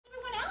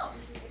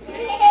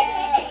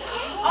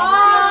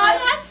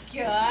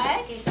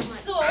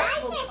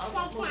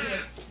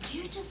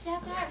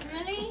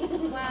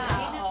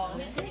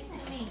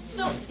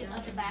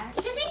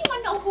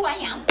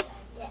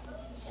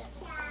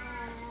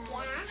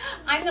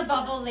I'm the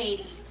bubble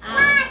lady.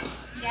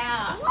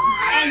 Yeah.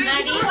 And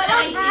do you know what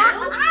I do?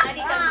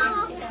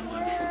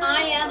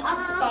 I am a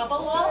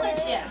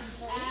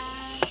bubbleologist.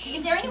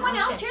 Is there anyone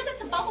else here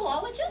that's a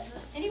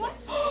bubbleologist? Anyone?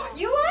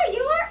 You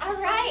are? All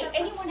right.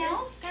 Anyone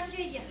else?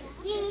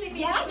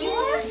 Yeah, you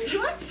are? You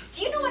are?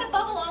 Do you know what a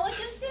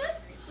bubbleologist is?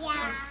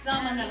 Yeah.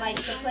 Someone that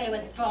likes to play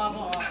with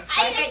bubbles.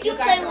 I bet you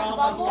guys are all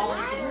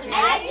bubbleologists,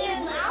 right?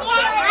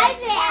 I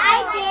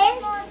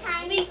did.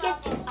 We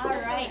get to. All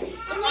right.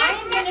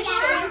 I'm going to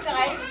show you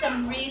guys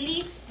some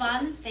really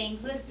fun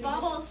things with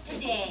bubbles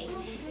today.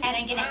 And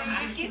I'm going to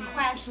ask you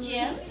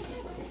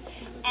questions.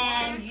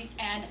 And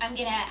I'm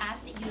going to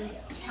ask that you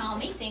tell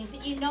me things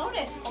that you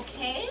notice,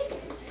 okay?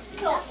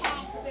 So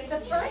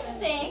the first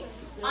thing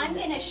I'm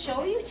going to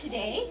show you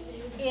today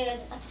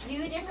is a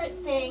few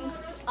different things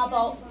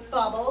about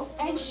bubbles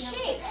and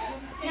shapes.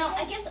 Now,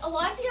 I guess a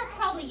lot of you are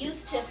probably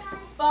used to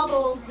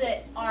bubbles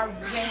that are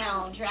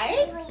round,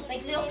 right?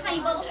 Like little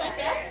tiny bubbles like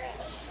this.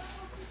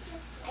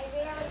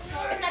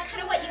 Is that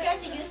kind of what you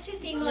guys are used to,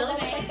 seeing little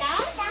bubbles like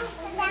that?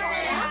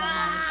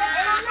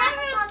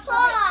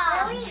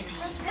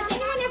 Has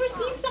anyone ever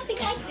seen something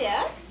like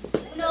this?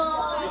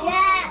 No.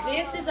 Yes.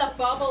 This is a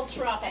bubble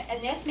trumpet,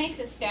 and this makes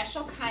a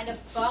special kind of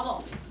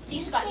bubble. See,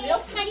 it's got little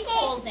tiny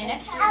holes in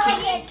it.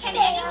 Can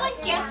anyone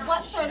guess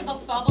what sort of a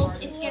bubble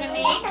it's going to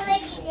make?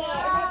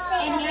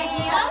 Any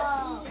ideas?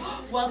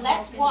 Well,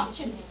 let's watch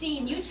and see,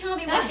 and you tell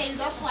me what they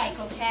look like,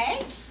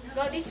 okay?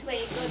 Go this way,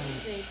 go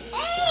this way.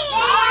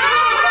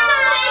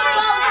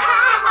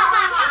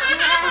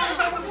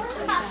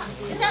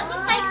 Does that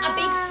look like a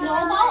big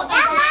snowball, a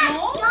bunch of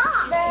snow?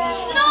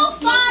 Snow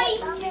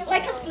fight.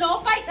 Like a snow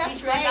fight?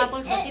 That's right.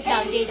 Sit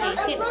down, JJ.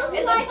 Sit It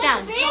looks like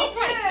down. a snow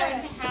fight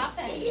starting to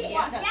happen.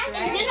 Yeah, that's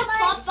It's right. gonna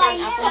pop by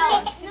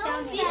itself.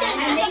 And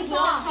they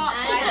will pop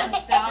by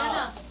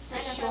themselves, for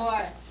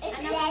sure.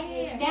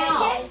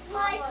 Now,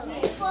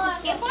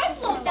 if I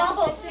blow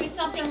bubbles through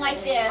something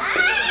like this,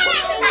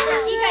 what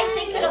colors do you guys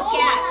think it'll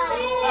get?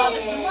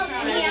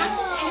 Any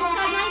answers? Anyone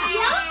got an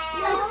idea?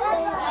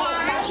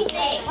 What do you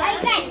think?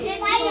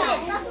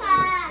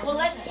 Well,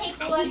 let's take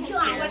a look and see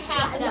what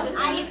happens with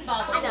these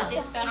bubbles with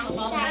this special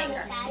bubble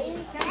maker. A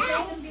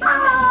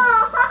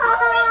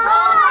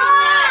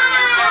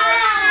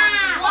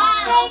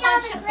whole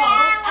bunch of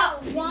bubbles at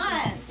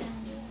once.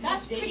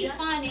 That's pretty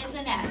fun,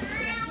 isn't it?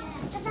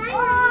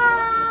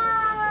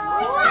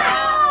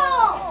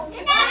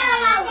 Now,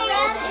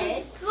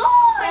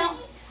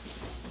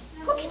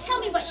 who can tell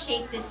me what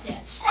shape this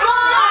is? Star,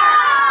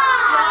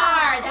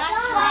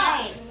 that's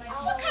right.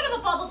 What kind of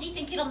a bubble do you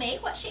think it'll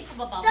make? What shape of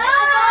a bubble?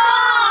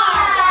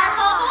 Star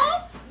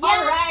bubble?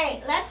 All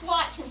right, let's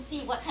watch and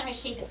see what kind of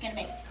shape it's going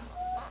to make.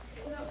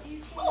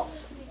 Oh,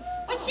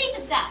 what shape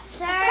is that?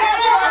 Circle.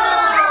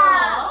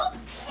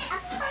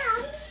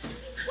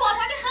 Well, I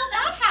wonder how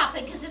that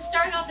happened, because it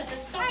started off as a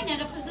star and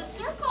ended up as a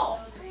circle.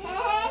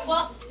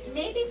 Well,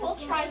 maybe we'll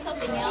try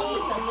something else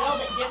that's a little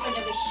bit different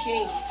of a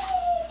shape.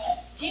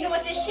 Do you know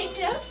what this shape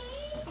is?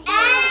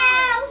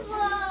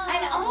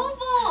 An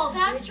oval.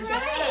 That's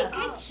right.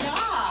 Good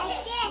job.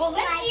 Well,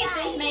 let's see if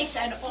this makes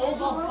an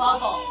oval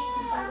bubble.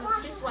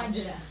 Just one.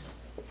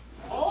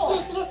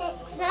 Oh.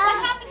 What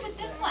happened with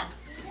this one?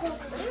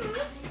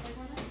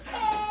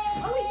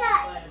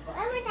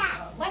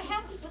 What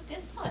happens with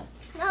this one?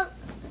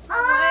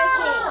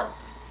 Oh.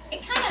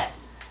 It kind of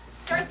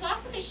starts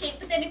off with a shape,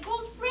 but then it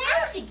goes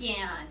round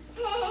again.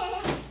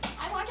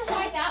 I wonder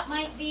why that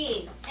might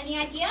be. Any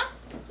idea?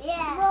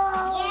 Yeah.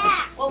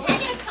 Well, we're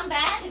going to come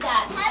back to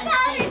that. How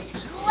about a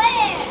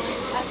square?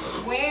 A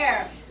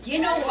square. You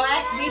know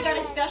what? We got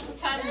a special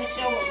time in the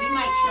show where we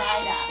might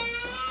try that.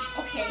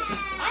 Okay,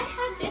 I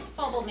have this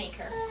bubble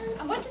maker.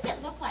 And what does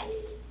it look like?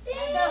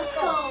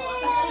 Circle.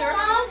 A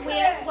circle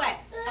with what?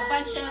 A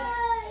bunch of...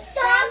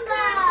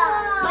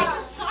 Soccer. Like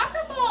a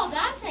soccer ball.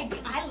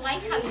 I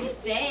like how you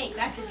think.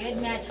 That's a good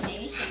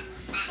imagination.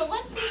 So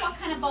let's see what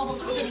kind of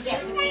bubbles we're going to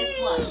get with this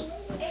one.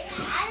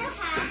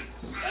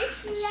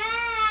 It's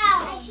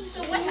round.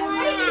 So what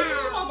are these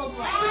little bubbles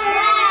like?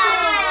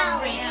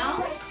 Round.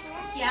 Round?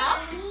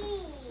 Yeah?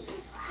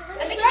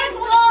 And they kind of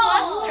go in a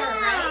cluster,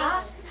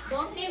 right?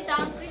 Don't kneel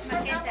down, please.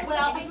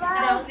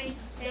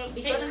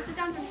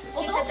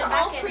 Well, those are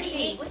all pretty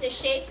neat with the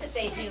shapes that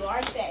they do,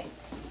 aren't they?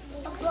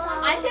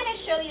 I'm going to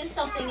show you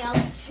something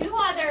else. Two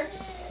other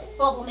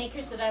bubble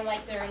makers that I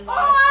like that are a lot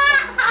of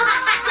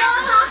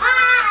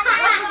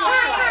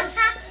fun.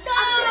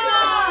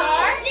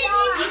 Star? Do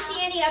you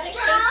see any other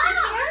shapes in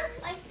here?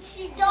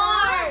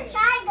 Stars.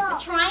 A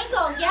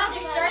triangle. Yeah,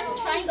 there's stars and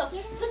triangles.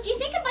 So do you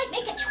think it might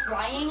make a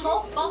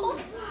triangle bubble?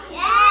 Yeah.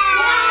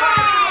 Or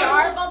a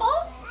star bubble?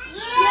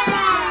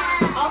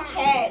 Yeah.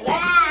 Okay,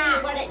 let's see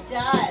what it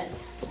does.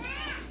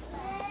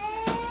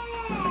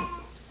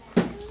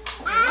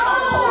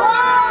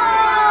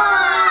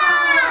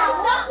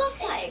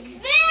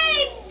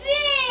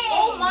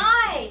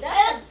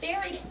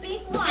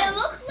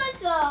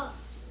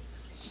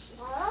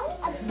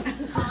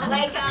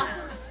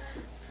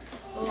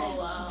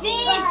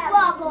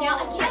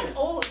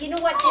 You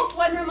know what this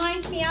one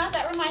reminds me of?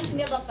 That reminds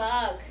me of a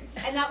bug.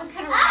 And that one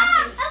kind of reminds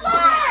me of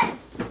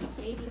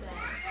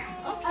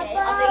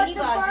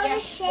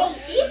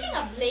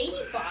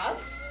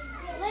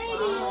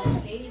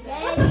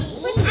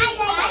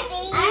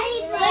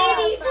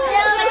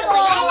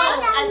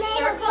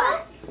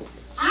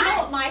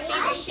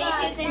favorite shape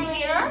is in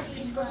here?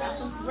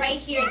 Right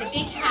here, the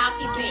big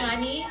happy face.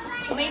 Honey.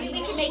 Maybe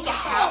we can make a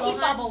happy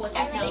bubble with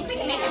that. Do you think we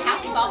can make a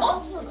happy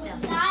bubble?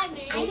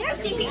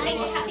 Let's see if we can make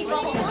a happy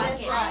bubble with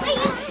that.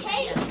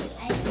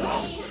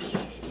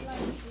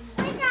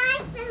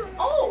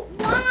 Oh!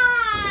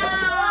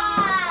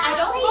 I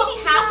don't see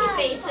happy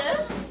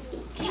faces.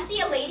 Do you see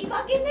a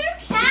ladybug in there?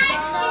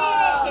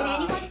 Can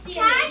anyone see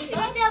a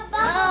ladybug?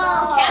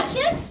 Catch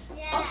it?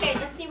 Okay,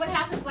 let's see what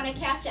happens when I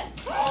catch it.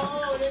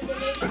 Oh, there's a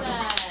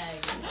ladybug.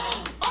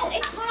 Oh,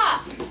 it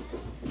pops.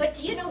 But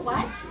do you know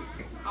what?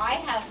 I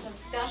have some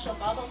special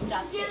bubble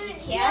stuff that you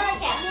can't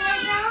catch.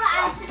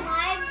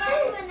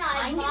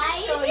 I'm going to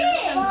show you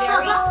some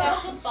very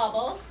special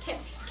bubbles.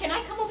 Can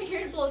I come over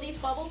here to blow these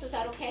bubbles? Is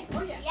that okay?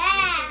 Oh, yeah.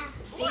 Yeah.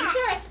 These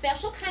are a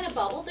special kind of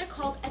bubble. They're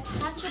called a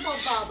touchable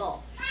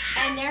bubble.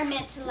 And they're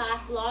meant to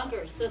last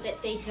longer so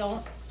that they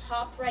don't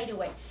pop right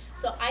away.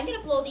 So I'm going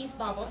to blow these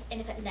bubbles,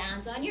 and if it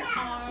lands on your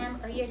arm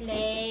or your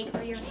leg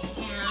or your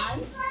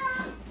hand,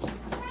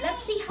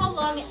 let's see how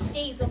long it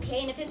stays, okay?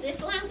 And if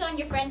this lands on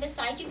your friend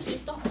beside you,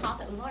 please don't pop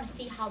it. We want to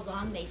see how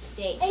long they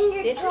stay. And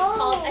your This is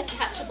called a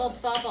touchable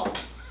bubble.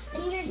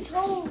 And your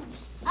toes.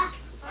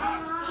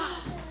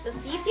 So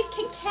see if you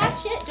can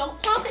catch it. Don't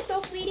pop it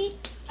though, sweetie.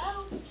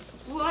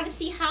 We want to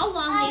see how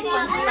long these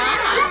ones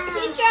last.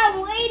 Teacher, I'm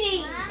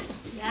waiting.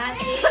 Yeah,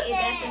 see, it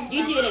doesn't.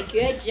 You're doing a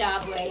good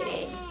job,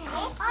 lady.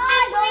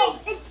 Oh,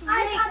 it's on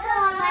my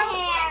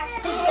hair.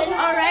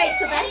 All right,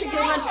 so that's a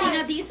good one. See,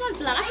 now these ones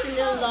last a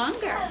little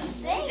longer.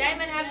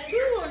 Diamond have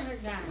 2 on her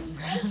gun.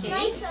 Okay.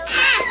 All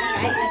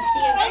right, let's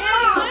see if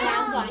this one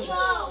lands on you.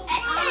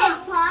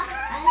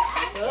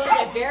 Those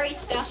are very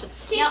special.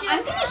 Now,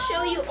 I'm going to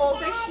show you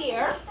over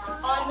here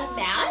on the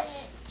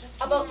mat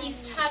about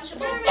these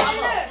touchable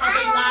bubbles, how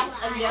they last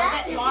a little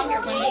bit longer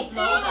when we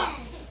blow them.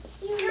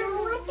 You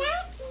know what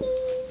that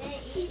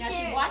means? Now, if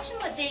you're watching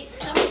what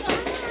some of them,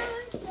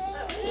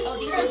 oh,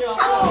 these ones are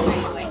all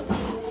blowing right away.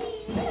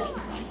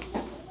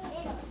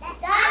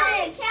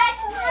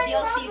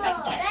 You'll see if I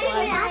can catch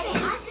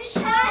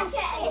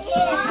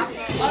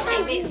one. Okay,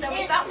 wait, so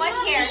we got one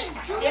here.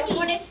 This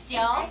one is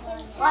still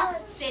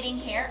sitting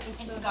here,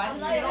 and it's got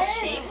its little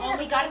shape. Oh,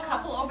 we got a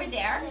couple over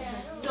there.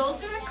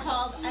 Those are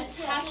called a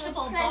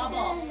touchable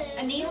bubble.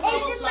 And these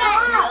bubbles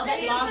last a little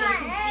bit longer.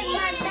 You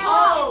can see.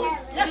 Oh,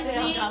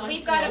 look,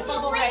 we've got a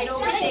bubble right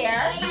over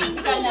there.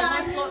 We've got another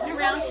one floating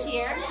around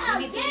here.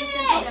 We need to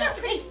listen. Those are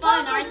pretty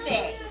fun, aren't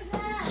they?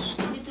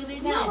 We need to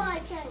listen.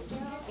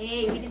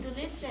 Hey, we need to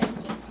listen.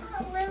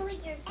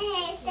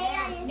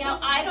 Now,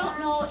 I don't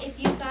know if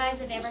you guys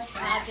have ever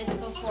had this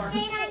before,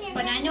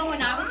 but I know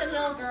when I was a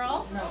little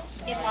girl,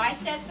 if I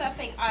said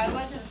something I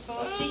wasn't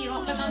supposed to, you know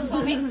what my mom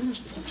told me?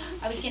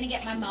 I was going to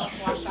get my mouth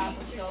washed off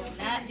with soap, and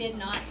that did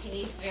not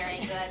taste very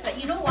good. But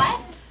you know what?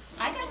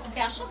 I got a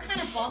special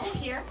kind of bubble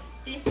here.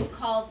 This is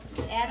called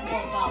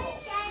edible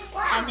bubbles,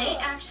 and they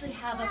actually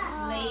have a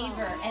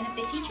flavor. And if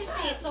the teachers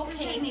say it's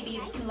okay, maybe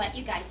we can let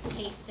you guys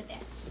taste a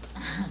bit.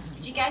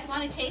 Do you guys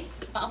want to taste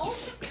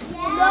bubbles? No.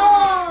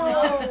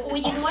 Well,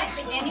 you know what?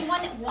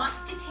 Anyone that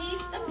wants to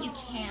taste them, you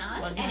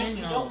can. And if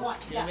you don't want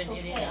to, that's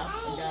okay.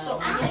 So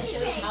I'm going to show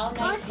you how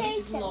nice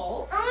these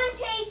blow. I want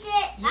to taste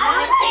it. You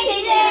want to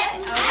taste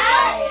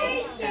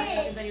it?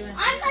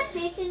 I'm not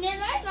tasting it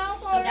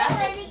myself. So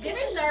that's it. This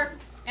is our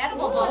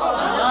edible bubble.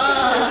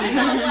 See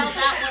how well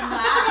that one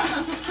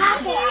lasts.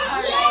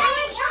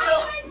 So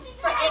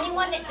for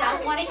anyone that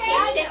does want to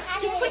taste it,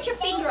 just put your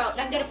finger out.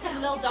 And I'm going to put a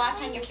little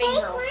dot on your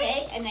finger,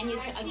 okay? And then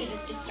I'm going to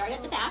just start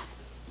at the back.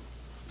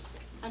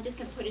 I'm just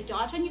going to put a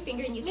dot on your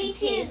finger and you can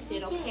taste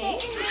it, okay?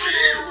 Do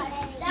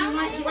you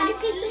want to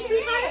taste it,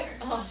 sweetheart?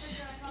 Oh,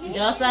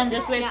 Jocelyn,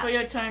 just wait for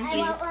your turn,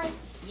 please.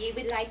 you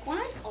would like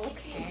one?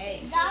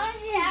 Okay.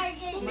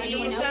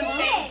 Lisa,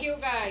 thank you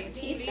guys.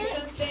 Lisa?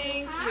 Lisa,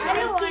 thank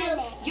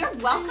you. You're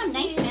welcome.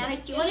 Nice manners.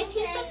 Do you want to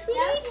taste that, sweetie?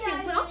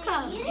 You're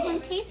welcome. You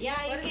want to taste? Yeah,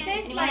 What you does it can.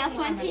 taste Anyone else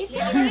want to taste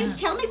it?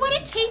 Tell me what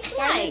it tastes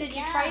like. Did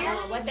you try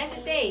yours? What does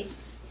it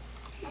taste?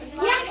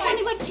 Yeah, tell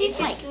me what it tastes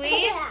like.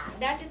 Sweet?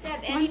 Does it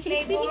have any to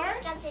taste, flavor?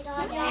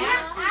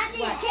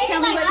 Tell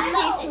me what it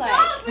tastes like.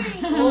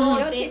 Oh,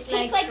 No, it tastes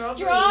like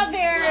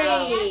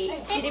strawberry.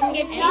 You didn't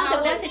get to taste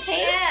it. What's it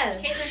taste?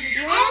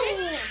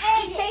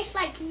 It tastes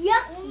like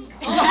yucky.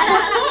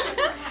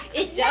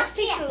 It does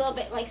taste a little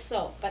bit like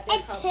soap, but they're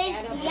It called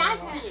tastes edible.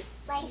 yucky.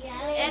 Like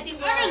Edible.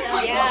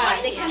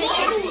 Yeah, they kind of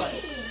taste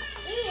like.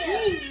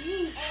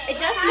 It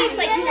does taste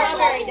like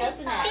strawberry,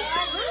 doesn't it?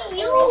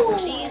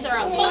 These are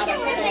a lot of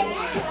fun.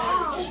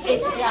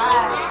 It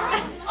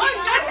does.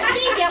 Can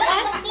you get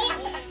one?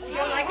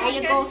 There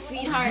you go,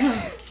 sweetheart.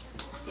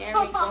 There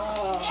we go.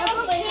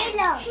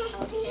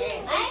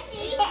 Okay.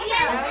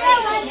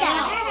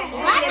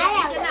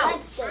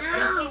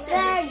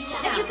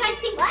 Have you guys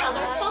seen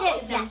color bubbles?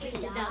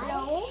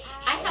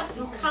 I have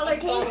some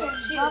colored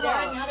bubbles too.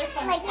 They're another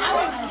fun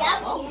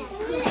bubble.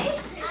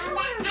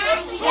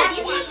 Yeah,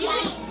 these ones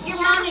your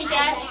mom and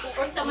dad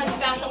or someone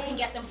special can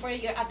get them for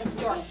you at the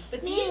store.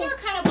 But these are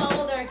kind of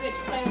bubbles that are good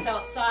to play with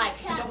outside.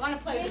 You don't want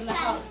to play with them in the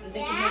house.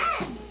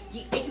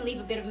 They can leave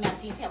a bit of a mess.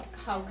 See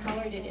how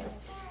colored it is.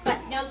 But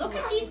now look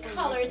at these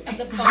colors of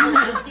the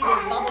bubbles. You'll see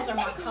the bubbles are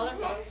more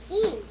colorful.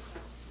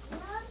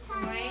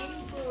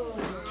 Rainbow.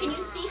 Can you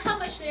see how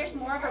much there's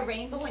more of a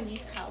rainbow in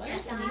these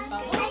colors and these I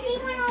bubbles? see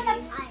one on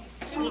the pie.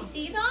 Can we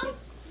see them?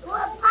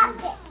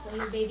 Pocket. So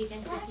your baby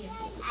can sit here.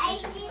 I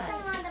see them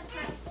on the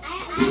pie.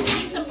 Can you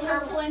see some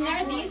purple in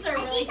there? These are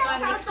really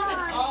fun. They come in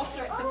all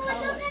sorts of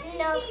colors.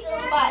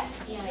 But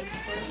Yeah, it's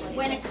purple.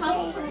 when it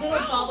comes to little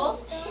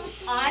bubbles,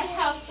 I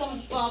have some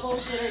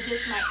bubbles that are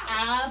just my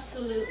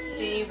absolute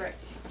favorite.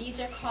 These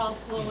are called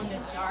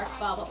glow-in-the-dark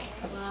bubbles.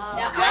 Wow.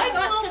 Now I've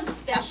got some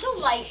special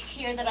lights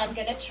here that I'm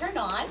going to turn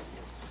on.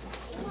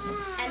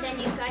 And then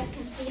you guys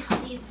can see how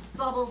these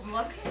bubbles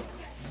look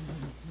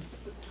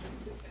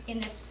in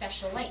this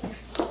special light.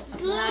 This is a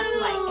black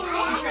light.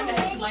 Can you turn the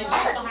light on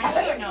behind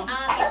you or no?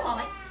 Yeah, a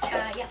moment.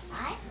 Yeah.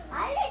 I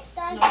just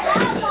saw No,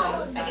 that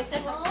bubble I guess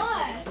that looks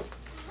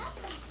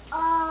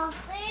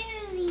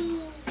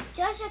clearly.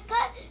 Jessica, again?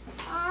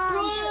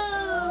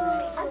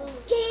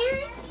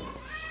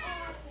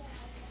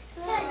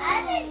 I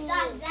just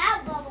saw that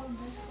bubble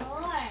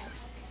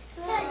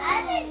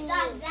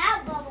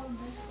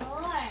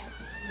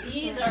before.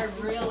 These are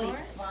really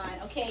fun.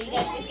 Okay, you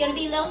guys, it's going to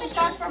be a little bit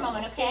dark for a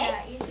moment, okay?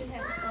 Yeah, you should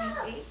have a strong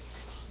face.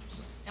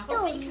 Now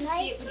hopefully you can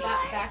see it with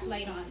that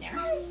backlight on there.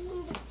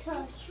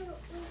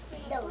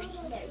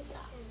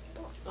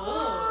 Do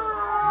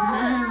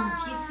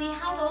you see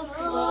how those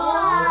glow?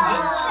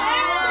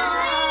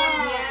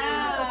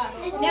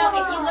 Yeah. Now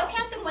if you look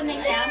at them when they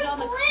land on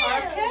the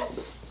carpet,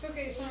 It's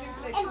okay, it's only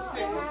play. they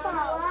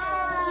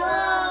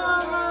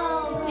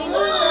look a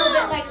little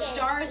bit like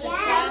stars and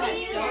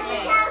planets, don't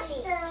they?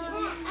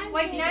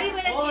 Wait, now you're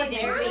gonna Oh, see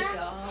there we them.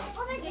 go.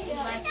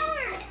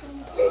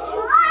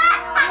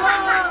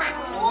 Wow.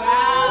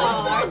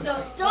 Wow, aren't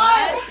those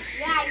fun?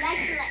 Yeah, I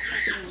like it.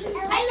 I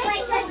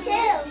like it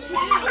too.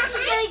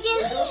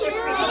 Those are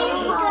pretty.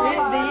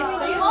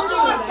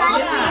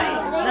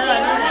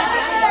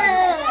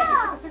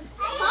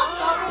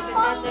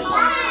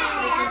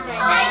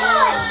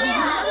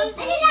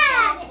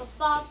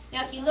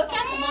 Now if you look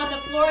at them on the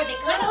floor, they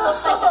kind of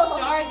look like the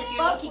stars if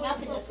you're looking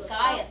up in the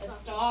sky at the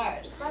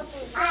stars. Are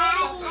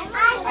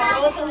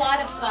those a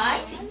lot of fun?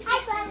 Do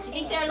you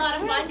think they're a lot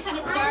of fun kind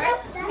of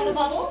stars? Kind of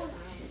bubbles?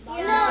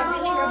 They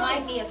really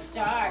remind me of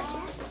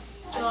stars.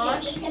 Okay,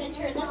 I'm just going to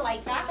turn the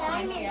light back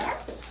on here.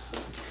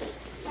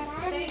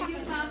 Thank you,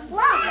 son.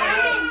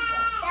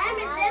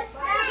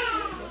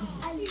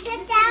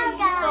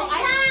 So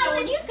I've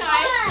shown you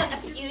guys a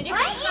few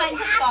different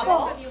kinds of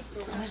bubbles.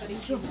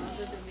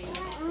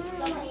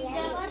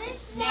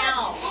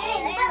 Now,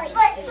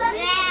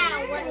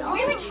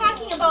 we were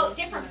talking about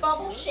different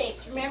bubble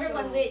shapes. Remember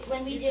when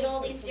we did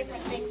all these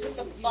different things with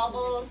the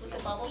bubbles, with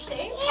the bubble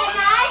shapes?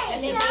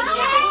 And they made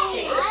different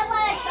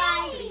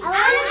shapes.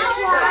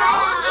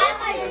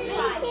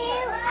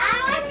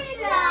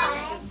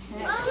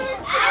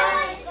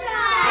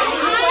 And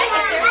you know what?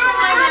 If there's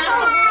time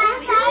afterwards,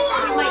 we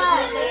might do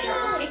it later.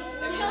 Okay?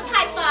 Show us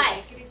high five.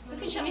 Who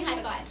can show me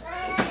high five?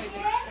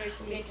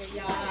 Good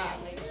job.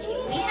 Okay,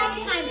 if we have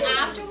time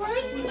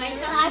afterwards, we might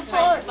have some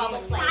time for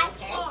bubble play,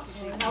 okay?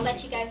 And I'll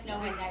let you guys know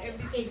when that is.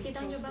 Okay, sit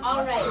on your back.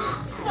 All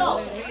right, so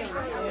I'm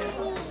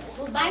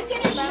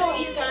going to show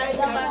you guys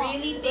a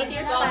really big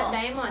Your spot, bubble.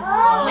 Diamond.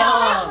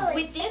 Now,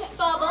 with this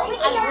bubble,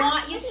 I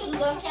want you to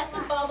look at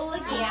the bubble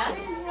again.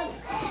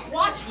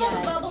 Watch how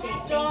the bubble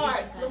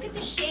starts. Look at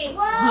the shape.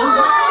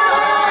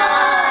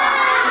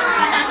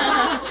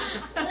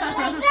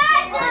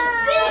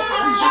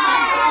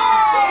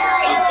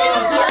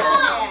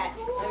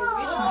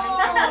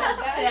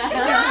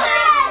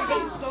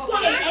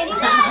 Okay, anyone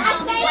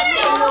tell me what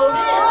they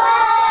noticed?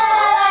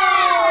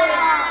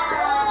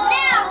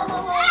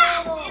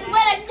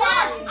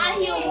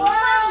 Can you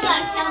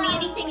tell me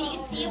anything that you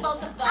see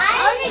about the bubble?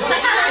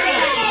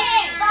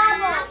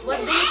 What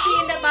do you see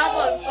in the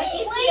bubbles? What do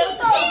you see of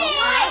the bubble?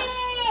 Right?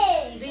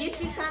 Do you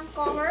see some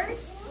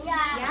colors?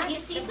 Can you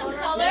see some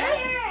colors?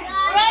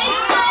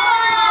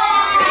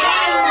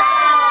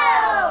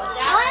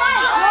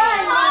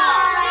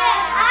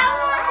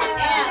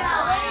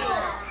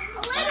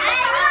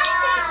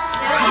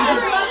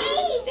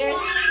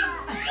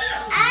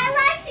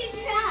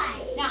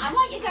 Now I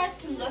want you guys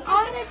to look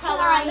at the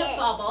color on the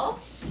bubble.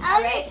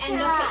 Alright, and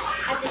look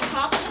at the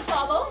top of the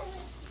bubble,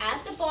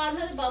 at the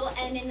bottom of the bubble,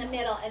 and in the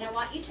middle. And I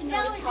want you to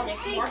notice how there's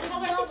more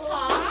color at the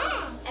top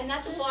and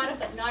at the bottom,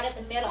 but not at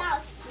the middle.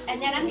 And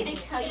then I'm going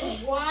to tell you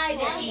why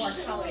there's more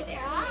color there.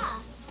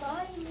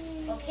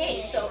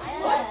 Okay, so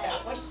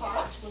that was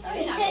hot. We'll do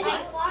another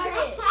one.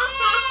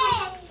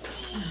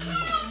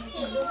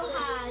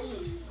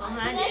 Come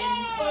on,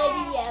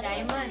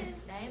 Diamond.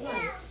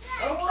 Diamond.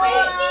 Okay.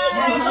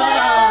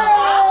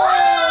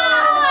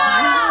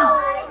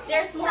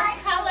 There's more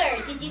color.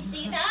 Did you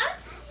see that?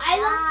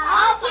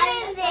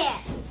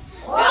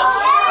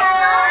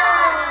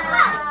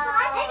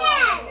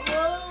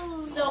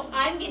 So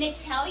I'm going to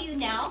tell you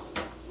now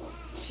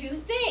two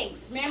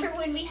things. Remember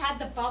when we had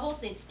the bubbles,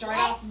 they'd start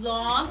off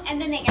long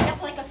and then they end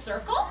up like a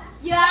circle?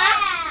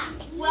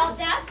 Well,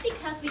 that's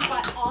because we've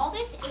got all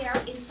this air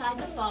inside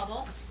the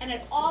bubble, and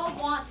it all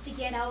wants to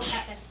get out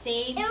at the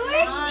same time. So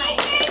that's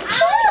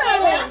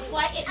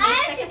why it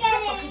makes like a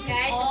circle, because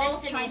it's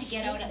all trying to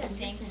get out at the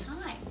same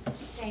time.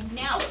 Okay,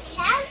 now, do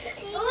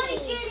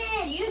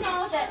you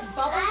know that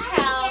bubbles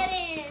have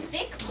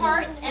thick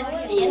parts and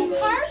thin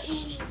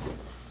parts?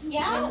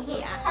 Yeah,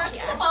 parts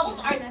of the bubbles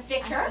are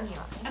thicker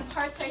and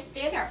parts are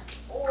thinner.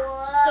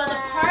 So the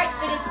part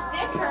that is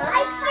thicker,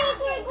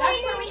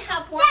 that's where we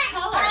have more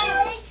color.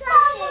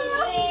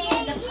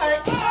 And the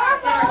parts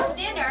that are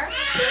thinner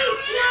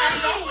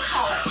have less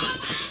color.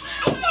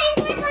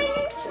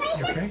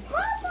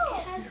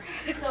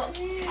 So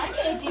I'm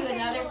going to do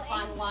another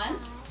fun one.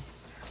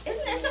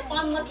 Isn't this a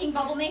fun looking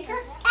bubble maker? You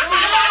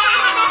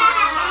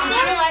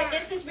know what?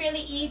 This is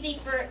really easy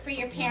for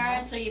your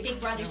parents or your big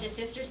brothers or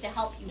sisters to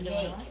help you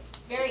make. It's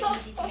very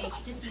easy to make.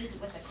 You just use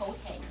it with a coat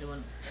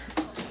hanger.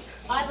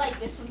 I like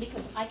this one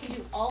because I can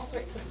do all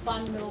sorts of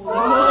fun little ways.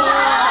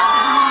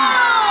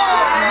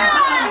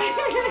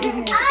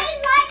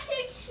 I'd like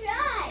to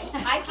try.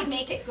 I can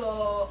make it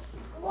go.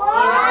 Whoa!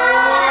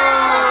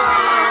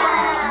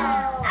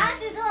 I have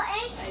to go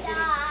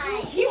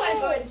inside. You want to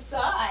go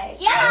inside?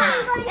 Yeah. You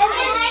can make it go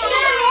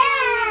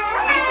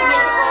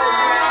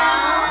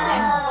around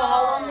and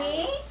follow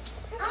me.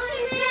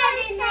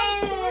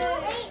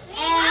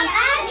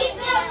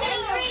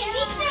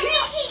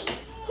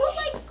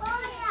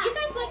 Do you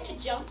guys like to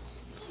jump?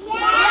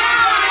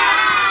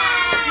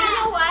 Yeah. Do you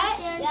know what?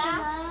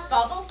 Yeah.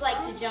 Bubbles like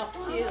to jump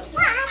too.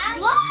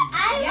 What?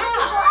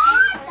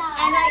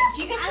 Yeah. And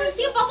do you guys want to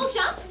see a bubble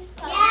jump?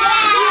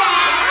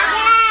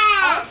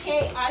 Yeah.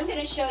 Okay, I'm going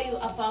to show you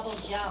a bubble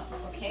jump.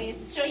 Okay, to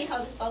show you how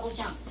this bubble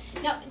jumps.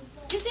 Now,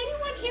 has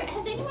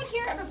anyone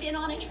here ever been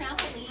on a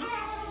trampoline? Yeah.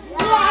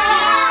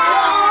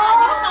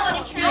 How on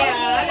a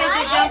trampoline? Like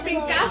a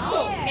jumping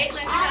castle.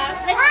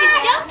 Like the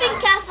jumping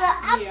castle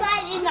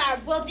outside in our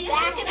Well, this is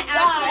going to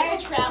act like a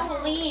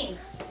trampoline,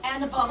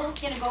 and the bubble's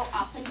going to go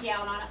up and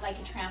down on it like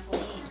a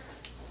trampoline.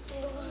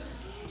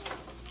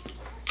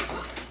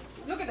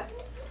 Look at that.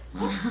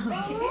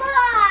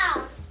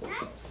 Wow.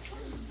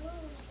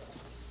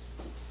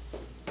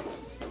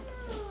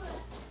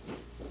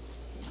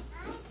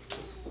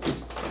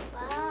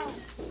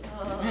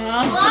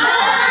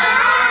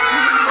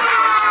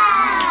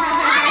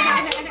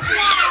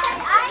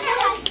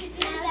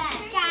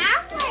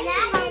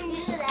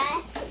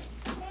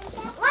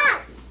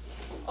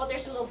 Oh,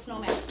 there's a little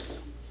snowman.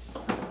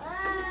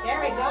 There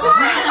we go.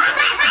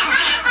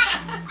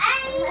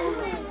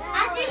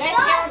 That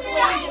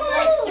trampoline just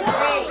likes to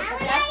break, but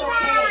that's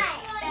okay.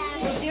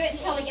 We'll do it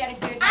until we get a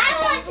good one.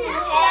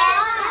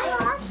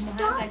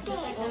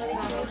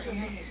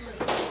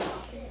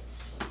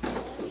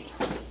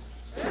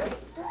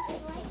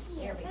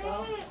 There we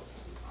go.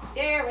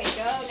 There we go.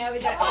 Now we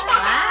got.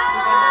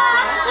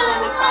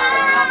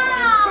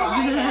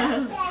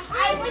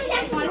 I wish I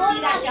Want to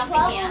see that jump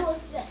again?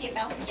 See it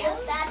bounce again?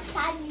 That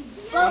tiny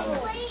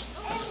bubble.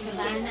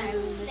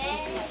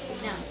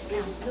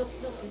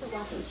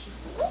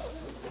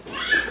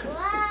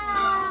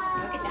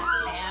 Wow. Look at that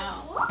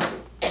bounce.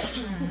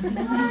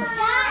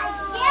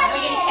 Now we're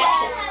going to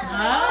catch it.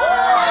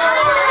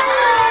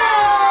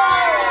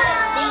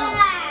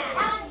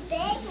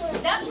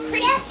 That's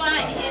pretty fun,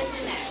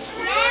 isn't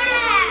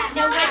it?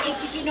 Now,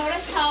 did you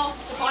notice how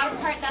the bottom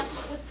part, that's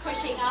what was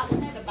pushing up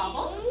the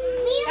bubble?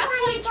 That's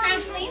how your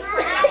trampolines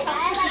work. That's how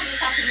it pushes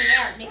us up in the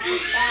air. It makes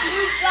us fast.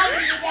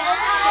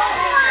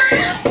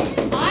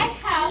 I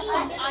have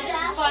some other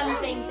fun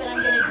things that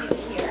I'm going to do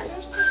here.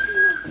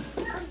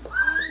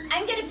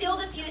 I'm going to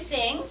build a few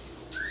things,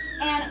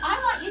 and I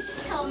want you to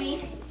tell me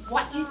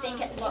what you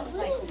think it looks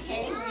like,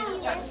 okay? We're going to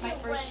start with my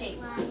first shape.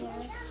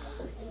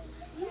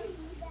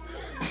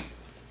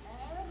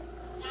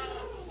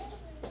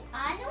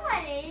 I know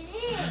what it is.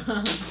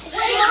 What is it?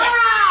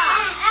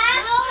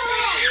 Apple?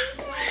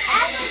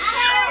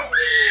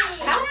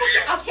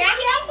 A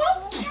candy apple?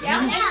 Yeah.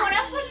 Anyone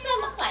else? What does that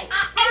look like?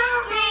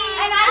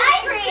 An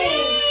ice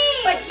cream.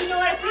 But you know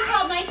what? If we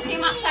rolled ice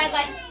cream upside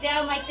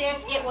down like this,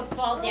 it would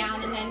fall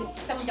down, and then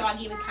some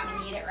doggy would come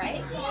and eat it, right?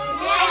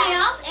 Anything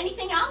else?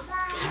 Anything else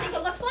that you think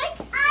it looks like?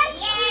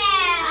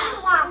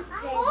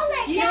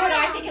 Do you know what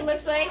I think it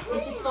looks like?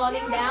 Is it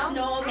falling down?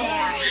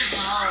 Snowman.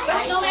 The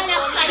snowman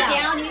upside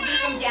down, you do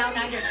them down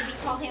under. So I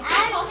call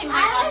him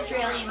my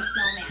Australian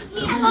snowman.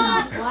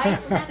 Why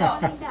is it not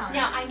falling down?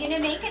 Now I'm gonna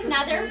make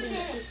another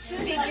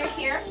figure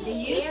here.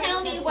 You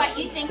tell me what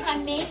you think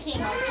I'm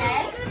making,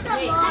 okay?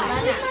 Wait,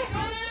 Ivana.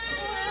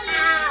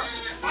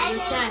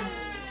 Listen.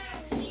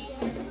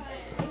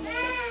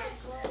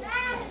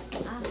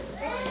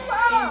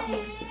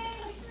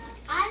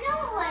 I know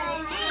what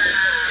it is.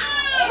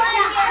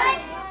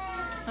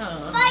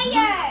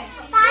 Fire!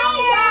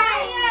 Fire!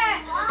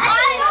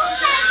 I know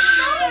that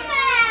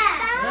snowman!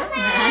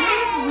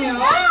 No. No,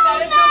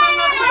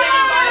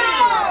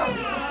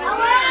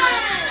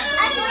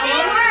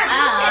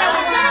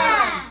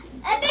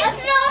 a big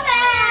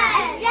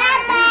snowman!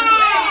 Yeah,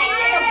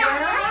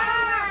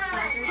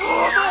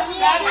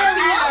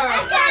 I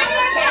got it!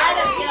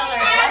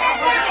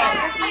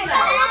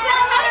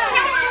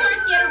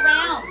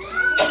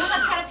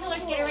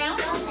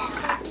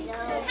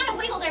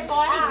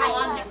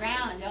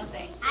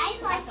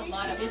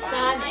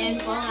 and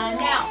Kohan.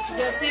 Now,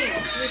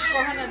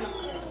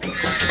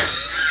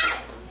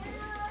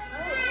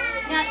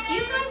 now, do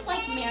you guys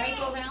like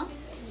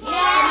merry-go-rounds?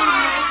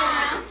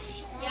 Merry-go-round?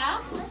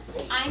 Yeah?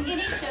 I'm going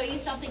to show you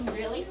something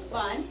really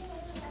fun.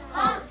 It's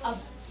called a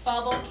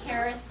bubble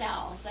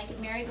carousel. It's like a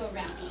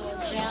merry-go-round. It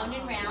goes round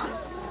and round.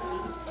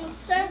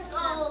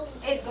 Circle.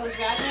 It goes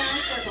round and round in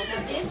a circle.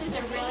 Now, this is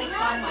a really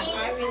fun one.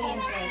 I really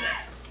enjoy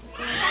this.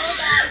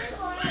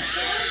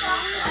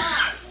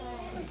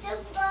 The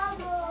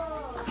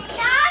bubble.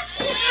 Catch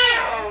it!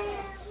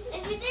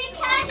 If you didn't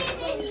catch it,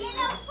 it's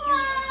gonna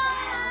fall!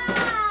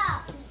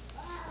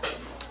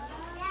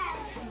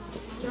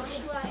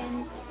 Joshua and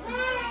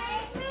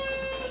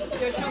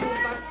Joshua, move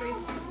back,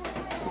 please.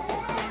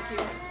 Thank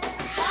you.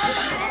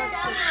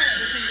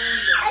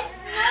 A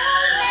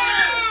snowman!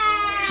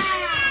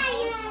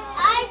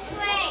 Ice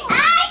cream!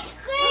 Ice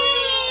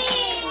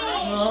cream!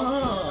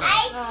 oh.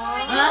 Ice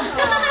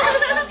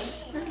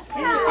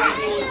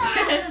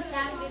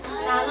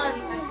Talon,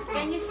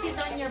 can you sit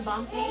on your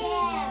bum, please?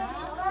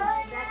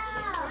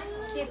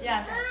 Sit.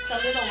 Yeah, the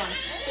little one.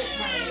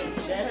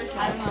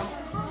 I don't know.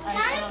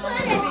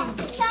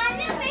 Can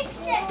you mix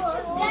it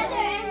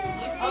together?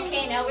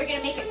 Okay, now we're going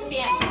to make it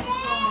spin.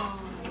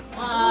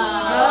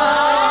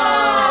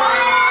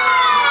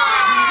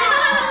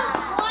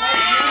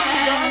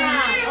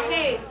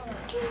 Okay.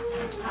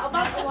 How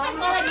about Sometimes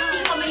I like to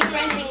see how many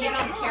friends we can get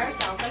on the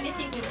carousel. So I'm going to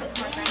see if we put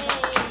some more friends on.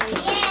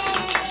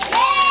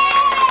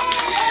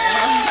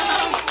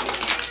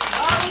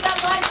 Oh, we got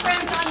a lot of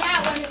friends on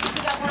that one. We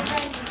got more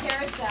friends in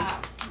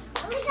carousel.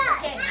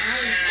 Okay.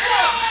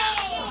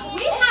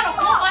 We had a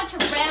whole bunch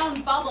of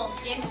round bubbles,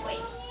 didn't we?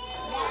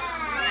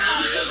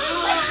 Would you just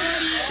like to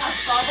see a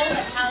bubble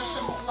that has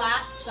some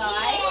flat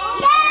sides?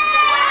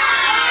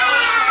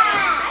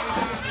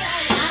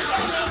 I'm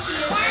going to make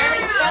you a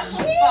very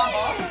special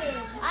bubble.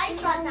 I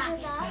saw that.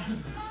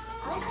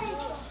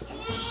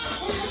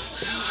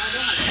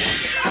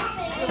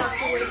 You have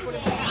to wait for the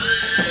second.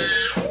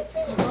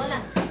 Nicola,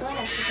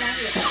 sit down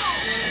here.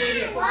 Wait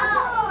here.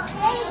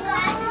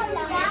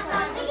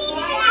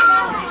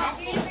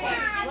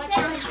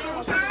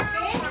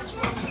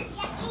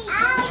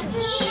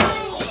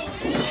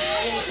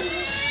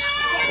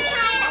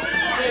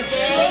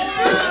 Jay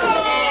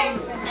and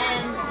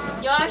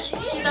Josh,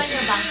 sit on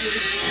your bum,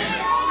 please.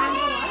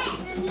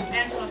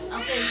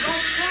 Okay,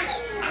 Josh.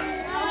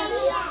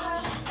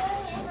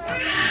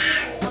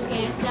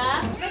 Okay,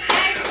 stop.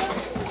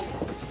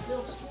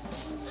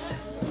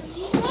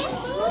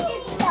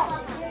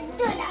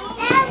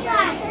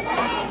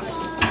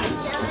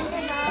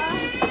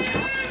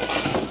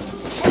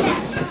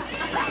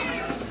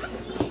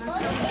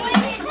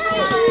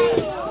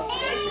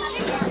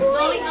 What's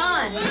going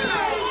on?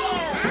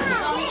 What's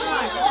going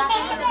on? What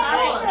happened to the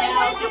bubble?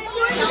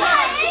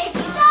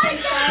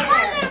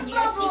 Can you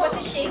guys see what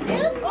the shape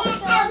is?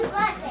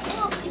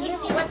 Can you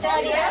see what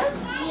that is?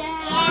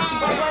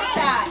 What was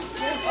that?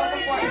 Oh,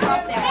 before it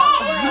popped there.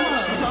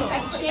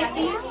 What shape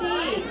do you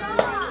see?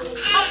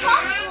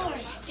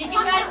 Did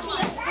you guys see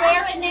a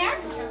square in there?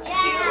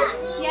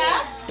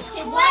 Yeah?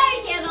 Okay, watch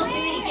again. I'll do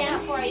it again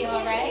for you,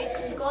 alright?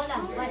 Nicola,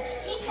 watch.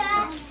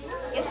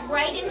 It's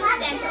right in the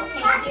center.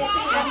 Okay, I'll do it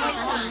for you one more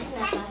time.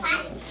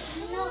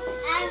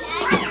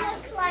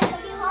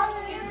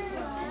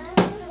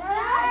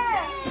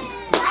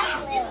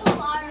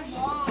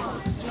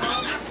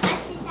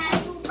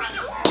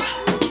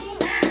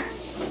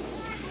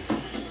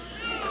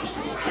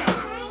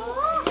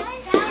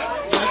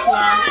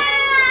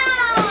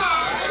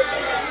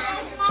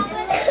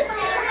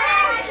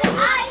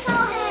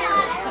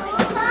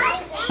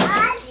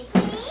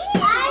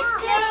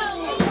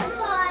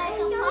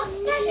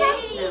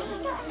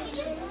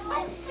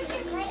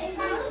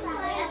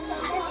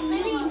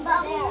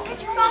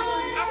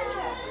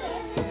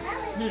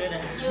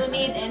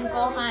 Junid and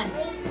Kohan.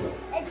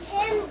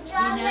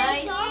 Be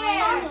nice.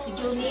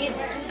 Junid.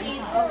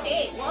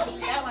 Okay, whoa,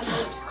 that one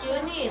moved.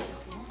 Junid.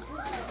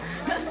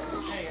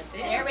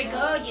 There we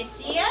go. Do you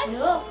see it?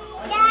 Look.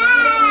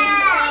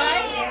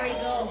 There we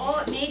go.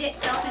 Oh, it made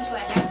itself into a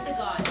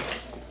hexagon.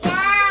 You know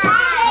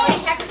what a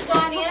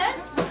hexagon is?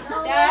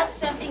 That's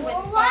something with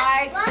 5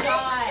 sides.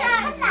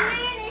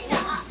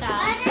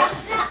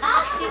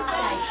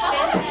 How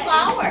about a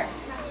flower?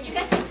 Did you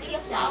guys see a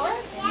flower?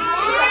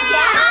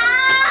 Yeah.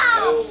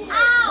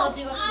 We'll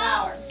do a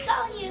flower.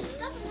 You're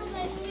stuffing on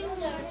my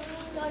finger.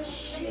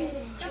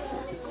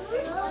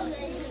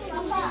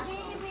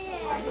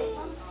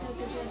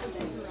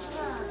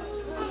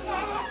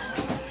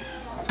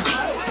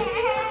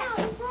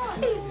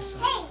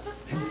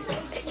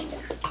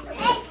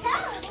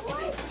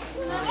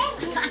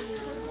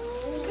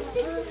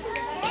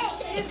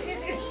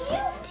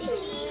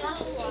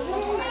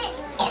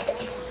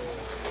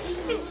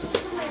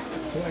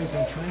 So I was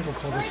in triangle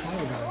called the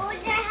triangle.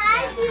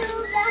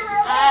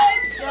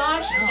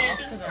 Josh.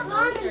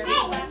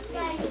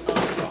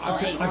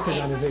 I could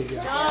not have it,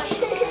 yeah.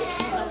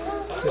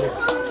 But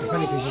it's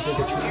funny because you take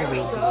a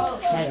triangle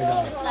and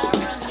triangle.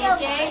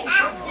 Jay.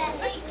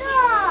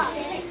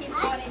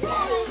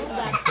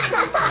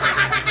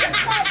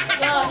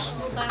 Josh.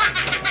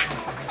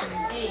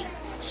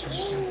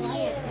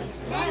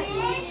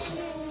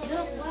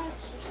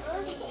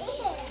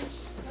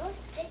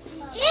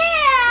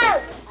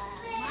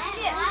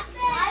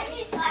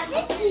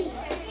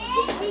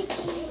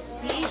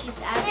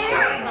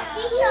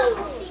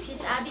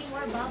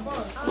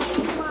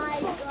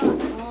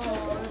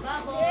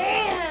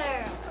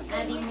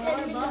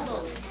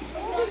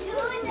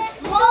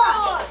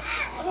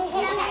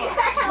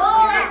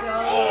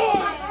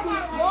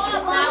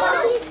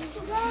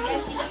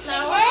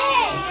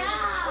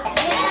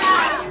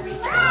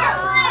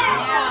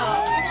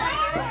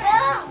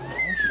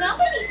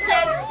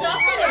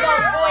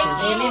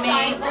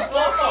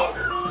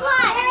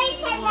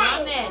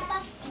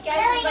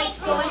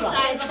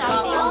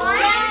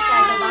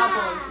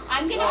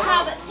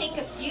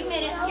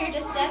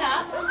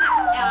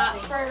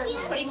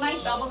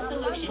 bubble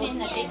solution in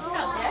the big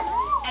tub there.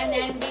 And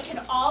then we can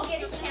all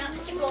get a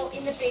chance to go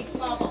in the big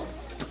bubble.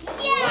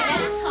 One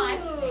at a time.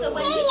 So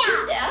when you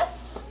do this,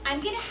 I'm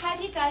going to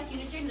have you guys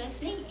use your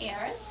listening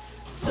ears.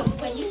 So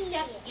when you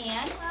step in,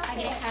 I'm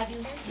going to have you,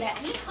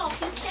 let me help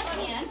you step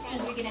in.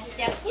 And you're going to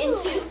step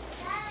into, you're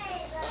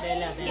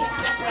going to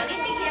step right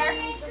into here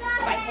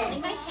by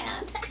holding my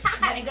hand.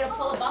 And then I'm going to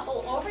pull a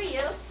bubble over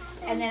you.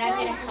 And then I'm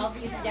going to help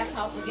you step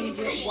out. We're going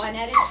to do it one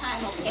at a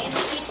time, okay? And the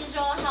teachers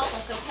will help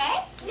us,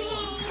 okay?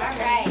 All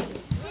right.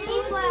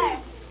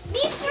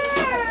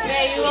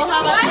 Okay, you will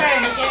have a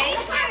turn, okay?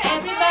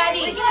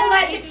 Everybody. We're going to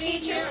let the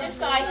teachers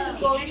decide who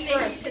goes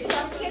first, because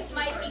some kids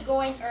might be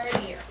going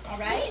earlier, all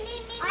right?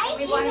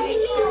 We want to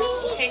make sure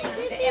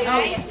that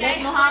everybody is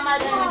Let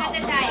Muhammad one at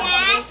a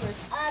time.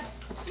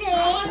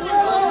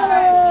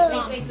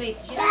 Wait.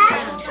 Just sit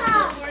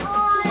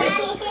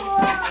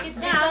down. Sit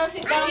down.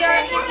 If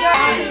you're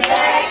happy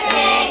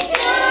birthday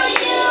to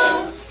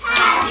you.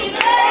 Happy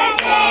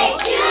birthday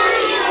to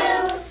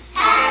you.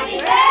 Happy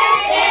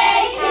birthday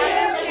to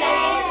you.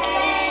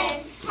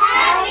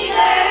 Happy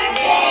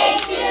birthday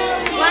to you.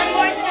 One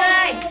more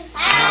time.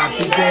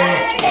 Happy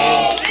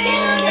birthday to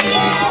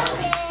you.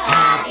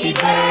 Happy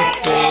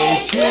birthday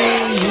to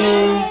you.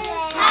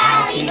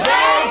 Happy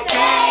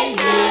birthday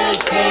to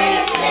Kristen.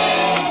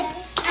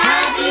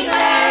 Happy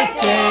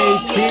birthday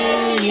to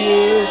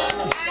you.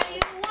 Are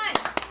you 1?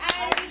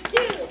 Are you 2?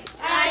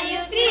 Are you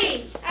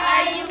 3?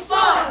 Are you 4?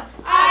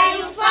 Are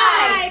you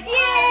 5?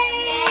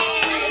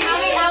 Yay!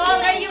 How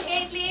old are you,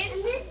 Caitlin?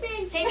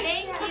 Say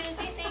thank you.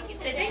 Say thank you.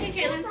 Say thank you,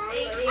 Caitlin. I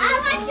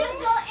want to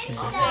go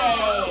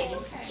inside. Okay.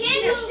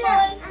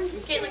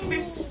 Caitlin, come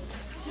here.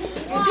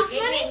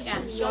 Caitlin ka.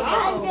 Show me.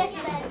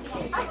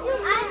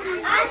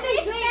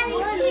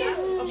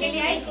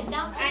 Okay, sit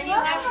down. And you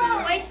have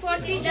to wait for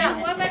teacher.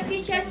 Whoever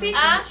teacher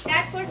picks,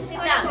 that person is Sit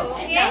going down. to go,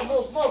 Sit okay? down.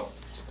 Move.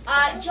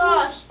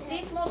 Josh,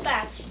 please move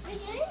back.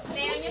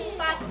 Stay on your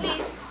spot,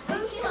 please.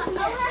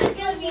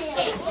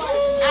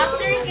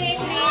 After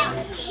Caitlin,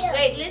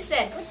 wait,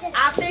 listen.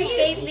 After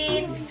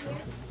Caitlin,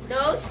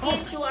 those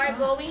kids who are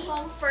going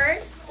home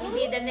first will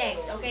be the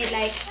next. Okay,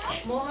 like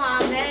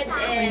Mohammed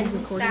and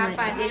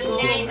Mustafa, they go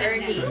home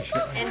early.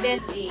 And then,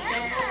 Okay.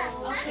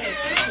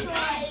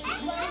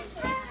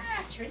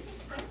 Turn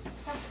this way.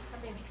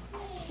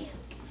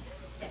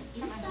 Step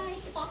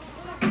inside the box.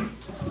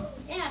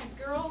 And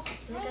girl,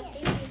 look at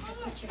Caitlin.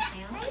 Put your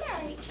hands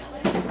beside each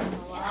other.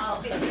 wow.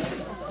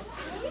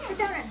 Sit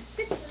down.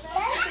 Sit. Wait.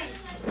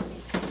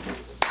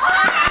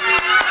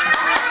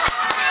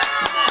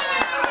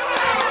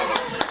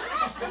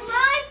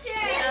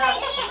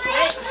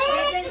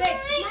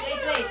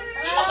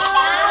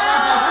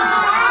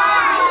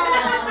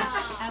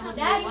 I will do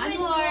That's one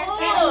cool. more.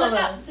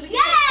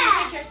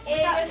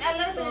 It's A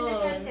little bit in the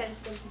sentence.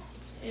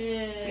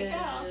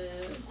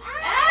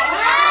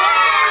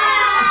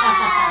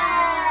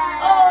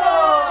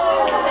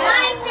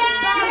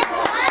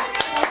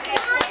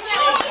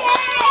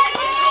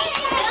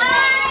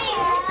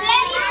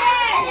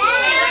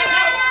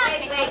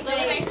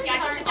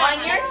 On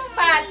your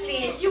spot,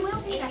 please.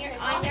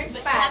 On your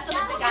spot.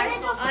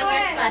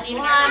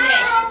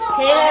 Mohammed.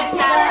 Caleb, sit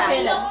down,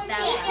 Caleb.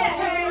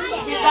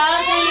 Sit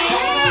down,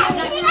 please.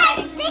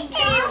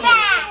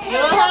 You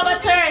will have a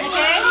turn,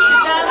 okay?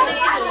 Sit down, please.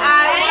 I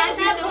want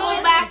you to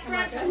move back.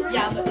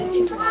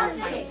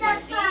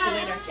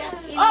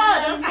 Oh,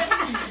 don't step.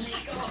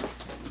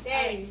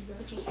 There you go.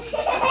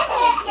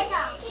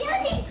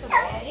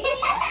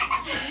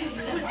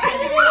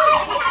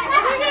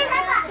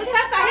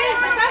 Mustafa, here,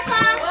 Mustafa.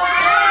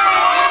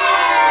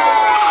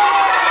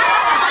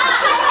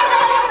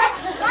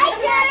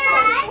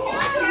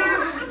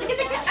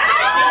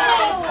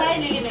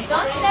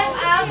 Don't step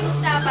out,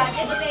 Mustafa.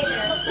 Just stay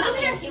there.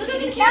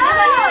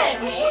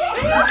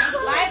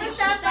 Bye,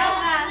 Mustafa.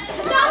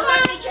 Over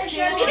teacher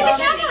Sherman.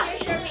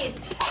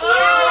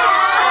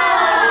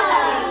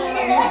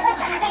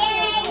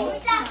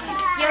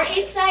 You're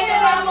inside the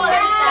bubble,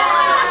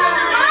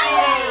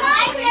 Mustafa.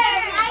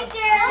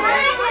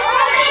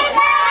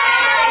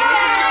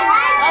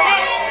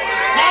 Okay.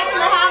 Next,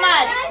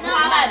 Muhammad.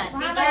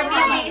 Teacher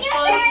Bibi is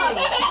calling you.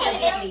 Teacher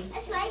Bibi.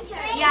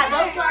 Yeah,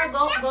 those who are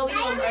going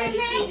home early,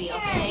 sweetie,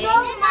 okay?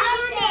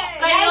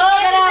 Kayo,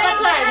 gonna have a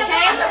turn,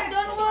 okay?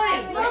 Don't worry.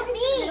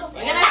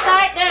 We're gonna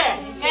start there,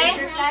 okay? Face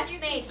your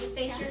classmate. You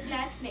face your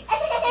classmate.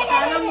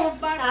 Move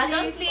back,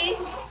 Talon,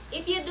 please.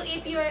 If you're going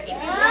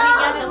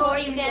out the door,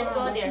 you can't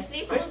go there.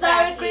 Please move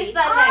back, please.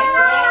 Crystal next,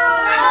 okay?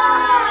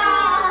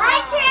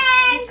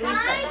 Please,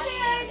 Crystal.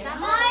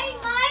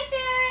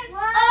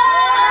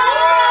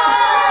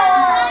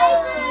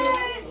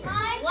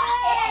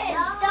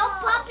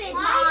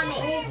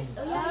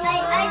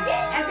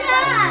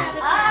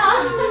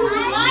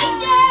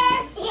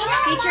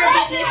 Teacher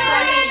Vicky is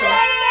calling you.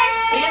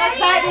 We're gonna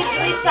start with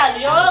Crystal.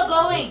 You're all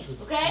going,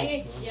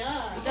 okay?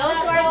 Those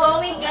who are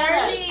going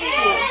early.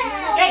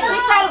 Okay,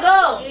 Crystal,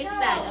 go.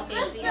 Crystal, okay,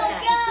 Crystal.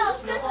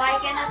 No, I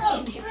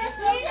cannot hear you.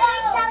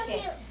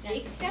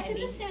 Step in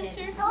the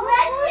center.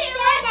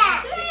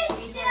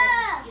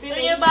 Sit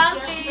on your bunk,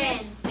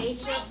 please.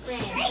 Face your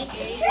friend.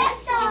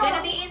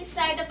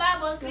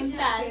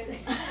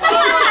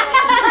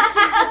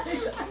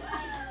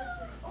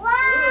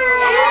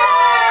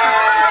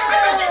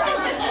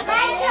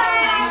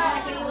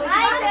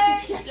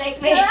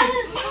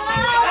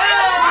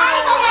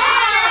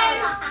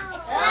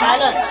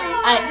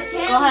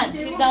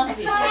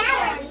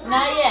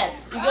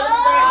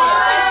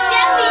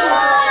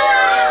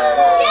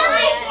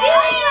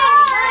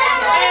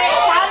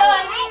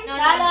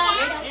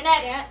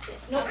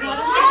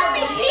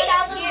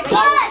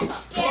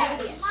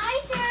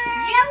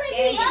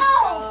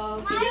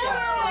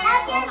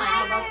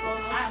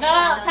 No,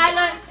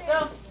 Tyler, go.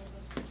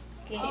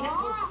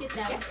 Sit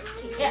down.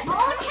 Yeah.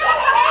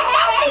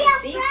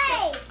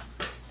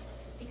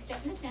 Big step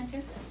in the center.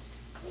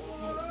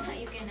 Now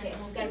you can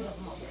we'll gotta move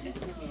them over.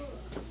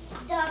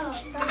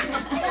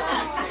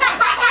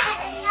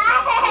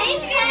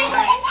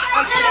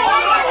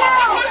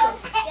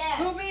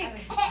 Too big.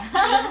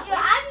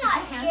 I'm not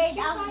scared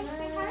of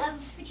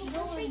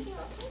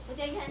Put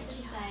your hands to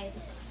the side.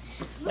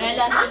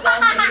 Bella, sit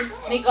down, please.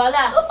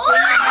 Nicola.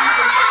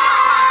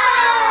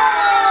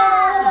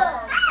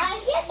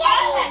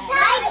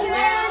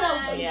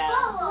 Yeah.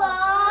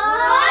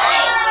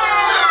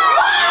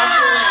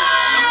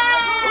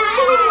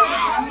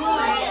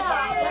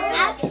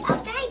 After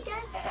I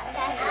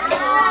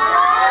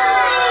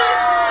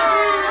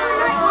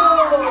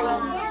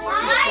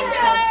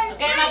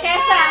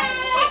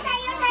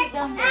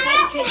done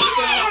Okay,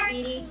 Makesa.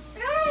 Sweetie.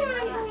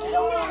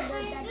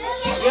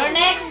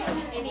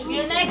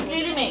 You're next,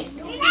 Lily May.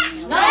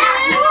 No.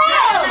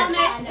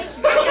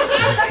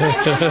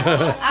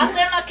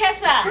 After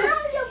Makesa.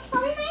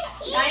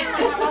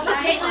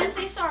 Caitlin,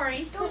 say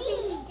sorry.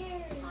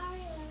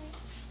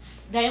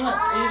 Diamond,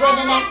 you go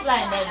the next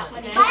line, Diamond.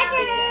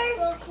 Okay?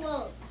 So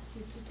close.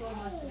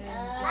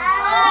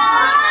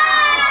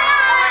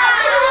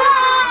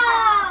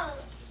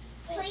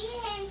 Put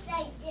your hands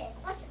like this.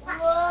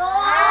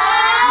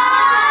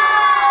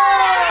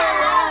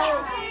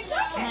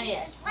 Not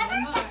yet.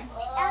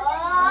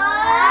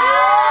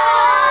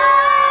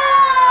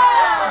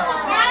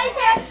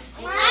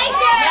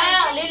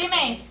 Now, Lily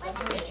May.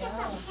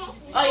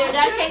 Oh, you're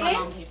done, Caitlin?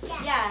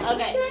 Yeah.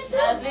 Okay,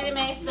 now it's Lily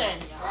May's turn.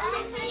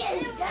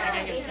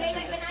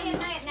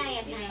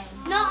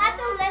 No, I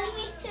thought let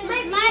me turn.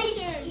 My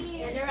turn.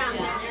 Turn around,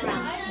 turn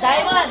around.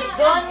 Diamond,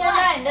 go on your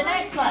line, the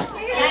next one. The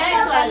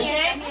next one,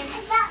 okay?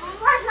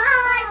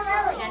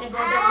 Gotta go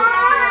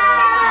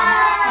back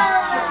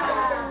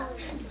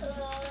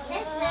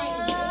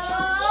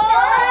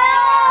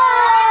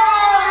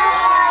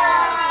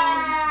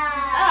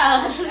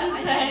Oh,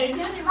 sorry.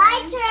 My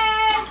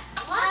turn.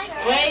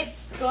 Wait,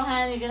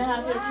 Gohan, you're gonna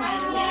have your turn,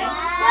 okay?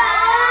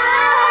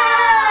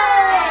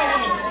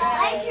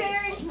 My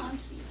turn.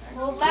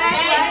 Move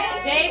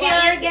back.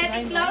 Javion. You're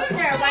getting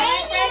closer. Why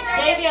you guys are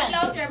Javion. getting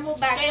closer? Move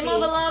back, Okay, please.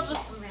 move along.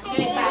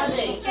 Okay,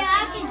 Paddy. So I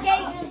can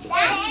take you to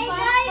that.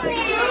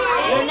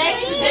 You're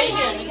next to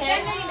Javion, okay?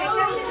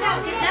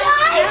 Sit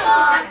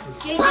down.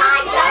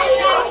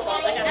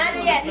 Not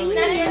yet. It's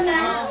not your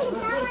time.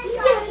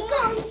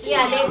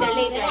 Yeah,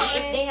 later.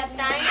 If they have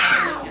time.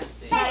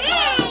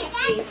 Please.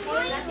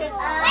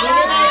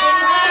 Lily May,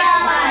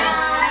 smile.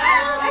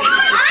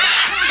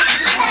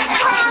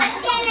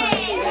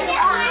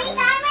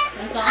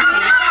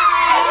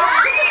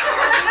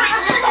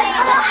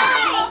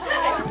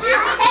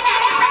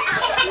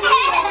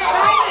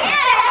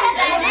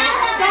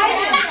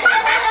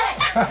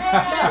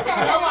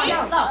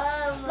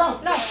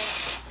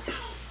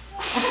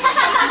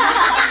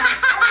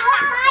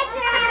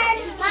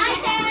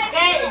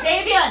 Okay,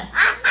 Javion.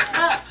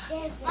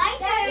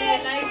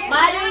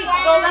 Maddie,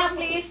 go back,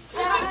 please.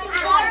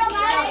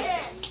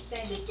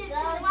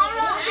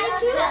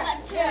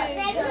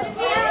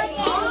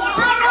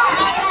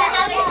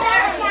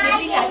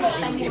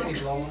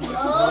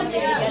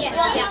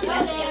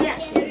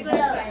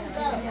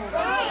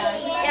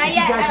 You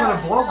guys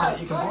want to blow on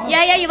it, you can blow on it.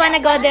 Yeah, you wanna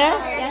go there?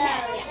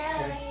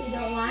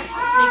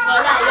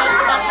 Nicola, you have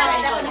to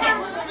back up,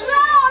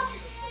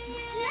 Nicola.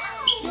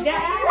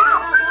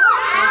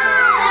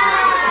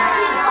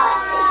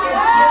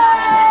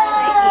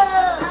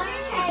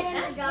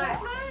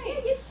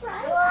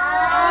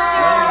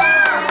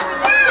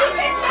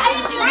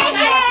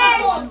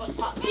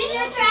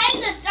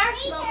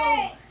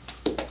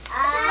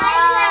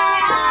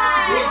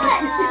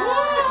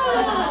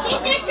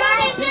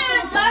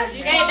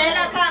 Okay,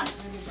 Bella, come.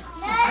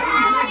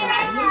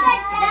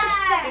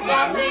 Sit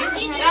down, please.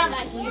 Come.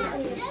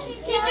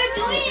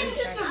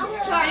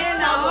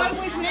 Diana,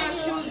 always wear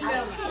shoes,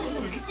 Bella.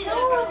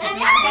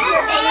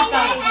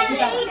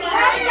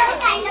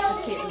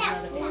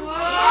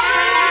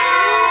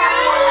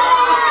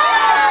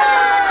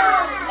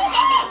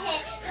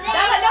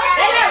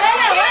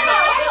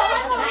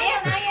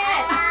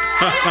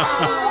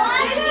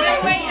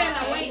 Wait,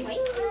 Bella, wait.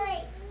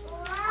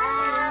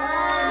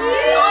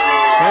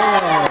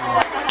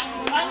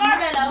 One more,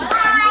 Bella. One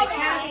more.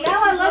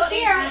 Bella, look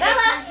here.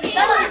 Bella,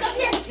 look up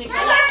here.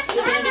 Nicola,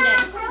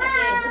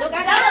 Look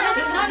at Bella. No,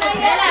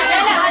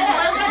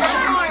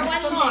 Bella,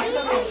 one more.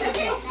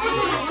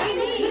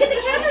 Look at the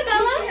camera,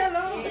 Bella.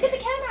 Look at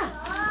the camera.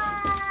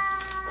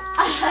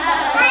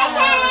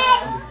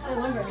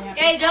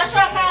 Okay,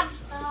 Joshua, come.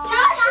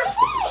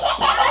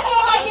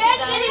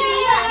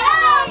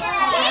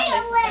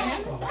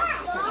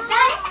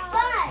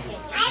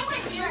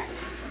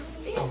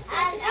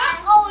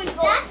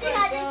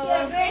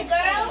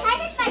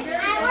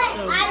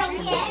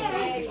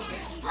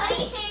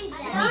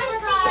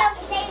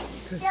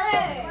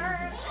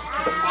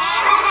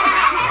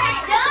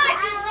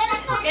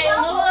 Okay,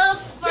 move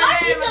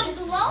Josh, you can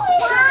blow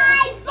it.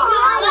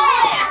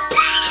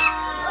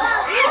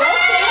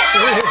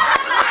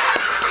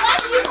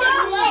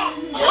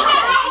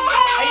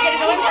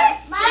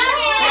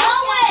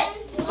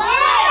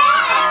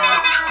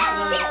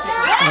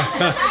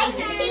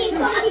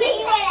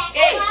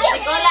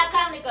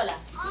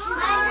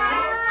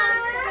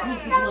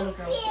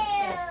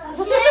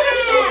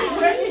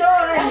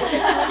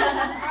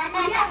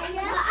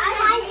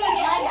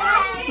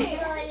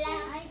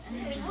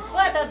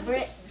 What a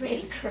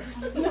breaker.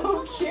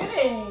 No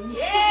kidding.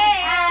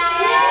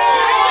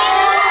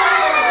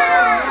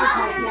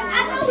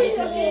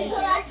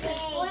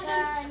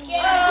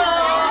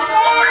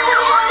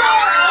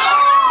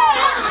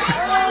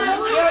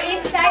 You're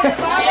inside the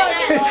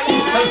bubble. She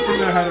doesn't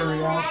know how to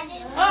react.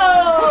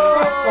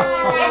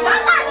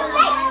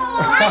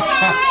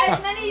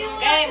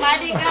 Okay,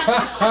 Marty, come.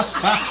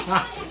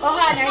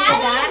 Kohan, are you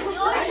done?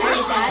 Are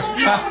you done?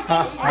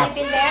 Have you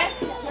been there?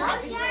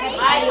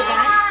 Are you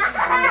done?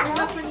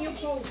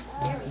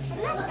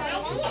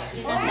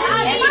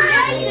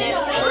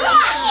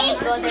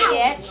 Go there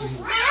yet?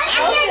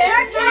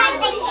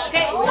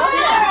 Okay,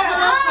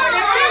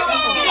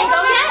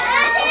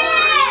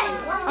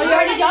 Oh, you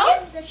already go?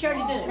 She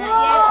already did it. not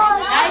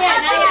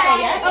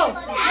yet. Oh,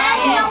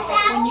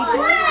 When you do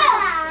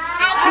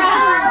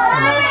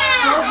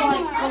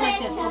it, go like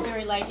this. Go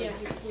very lightly.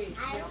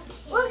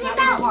 Look at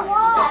that wall.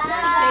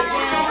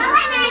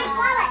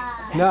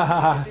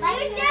 Nah.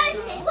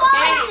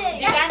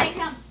 Gianni,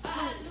 come.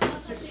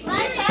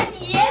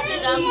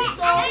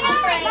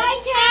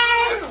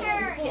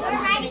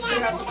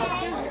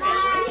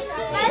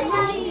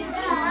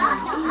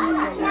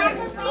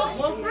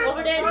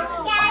 Over there.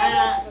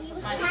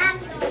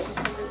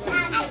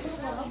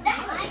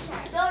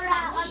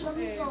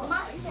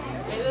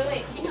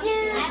 Wait.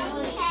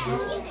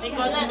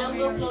 Nicola, don't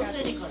go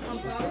closer, Nicola.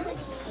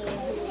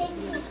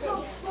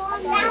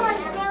 That was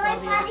really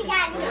funny,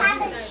 guys. You have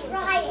to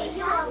try it.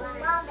 You will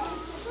love it.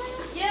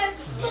 Yeah,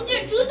 since you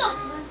do the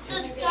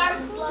dark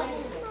blood,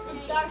 the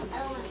dark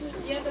element.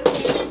 You do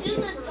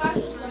the dark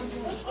blood.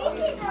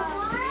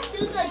 Do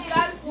the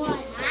dark one.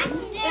 That's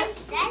enough.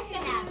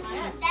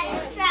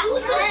 Do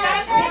the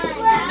dark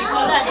one.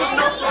 Nicola, don't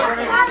go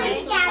closer.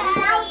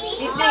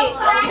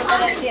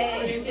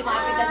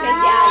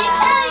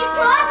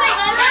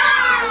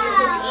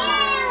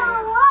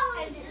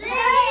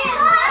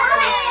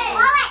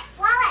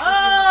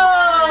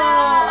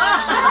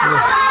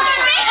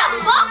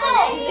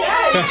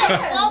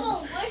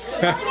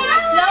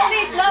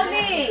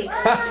 Slowly.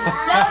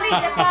 Slowly,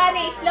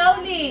 Giovanni,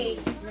 slowly.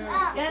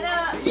 Gonna.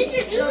 Did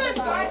you do the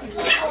dark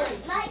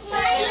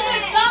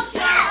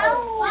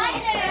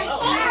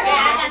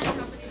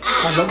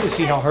I'd love to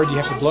see how hard you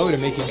have to blow to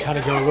make it kind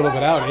of go a little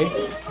bit out, eh?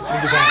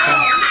 Maybe back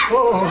down.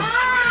 Whoa.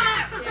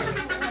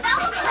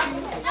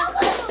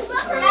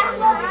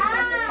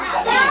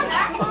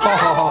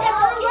 Oh.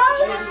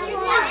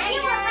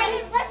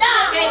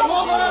 Okay,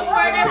 move a little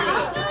further,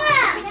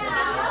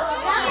 please.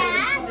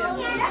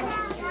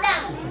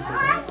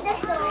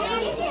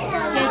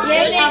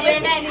 JJ, cover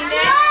that in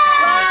there.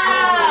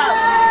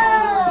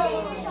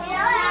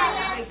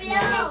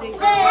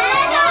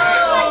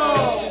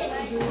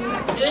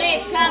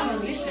 Judith, come.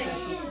 This way.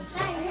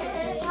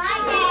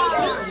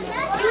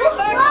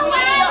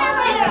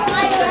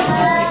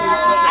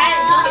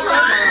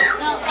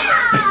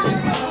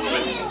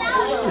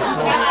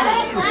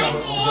 Wait.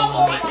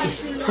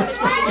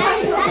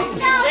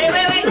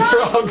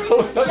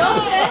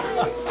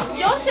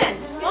 Yosin,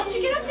 don't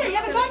you get up there? You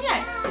haven't gone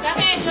yet. Come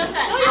here, Joseph.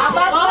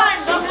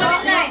 Gohan, go for the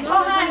line.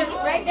 Gohan,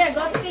 right there.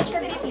 Go to teacher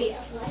quickly.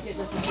 You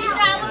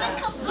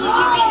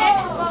be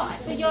next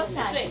to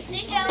Joseph.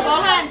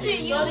 Gohan,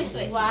 go this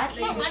way. What?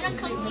 I'm gonna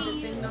come to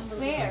you.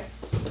 Where?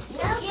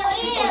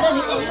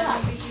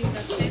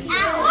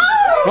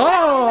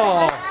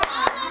 Oh!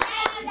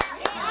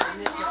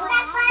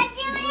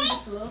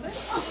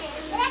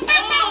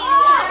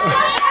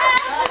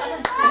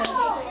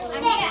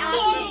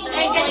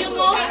 Hey, can you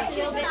move?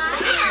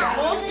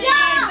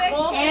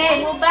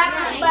 Hey, move back.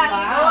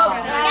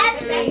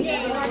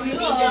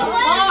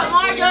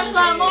 More,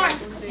 Joshua, more.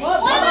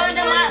 Move on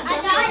the mat.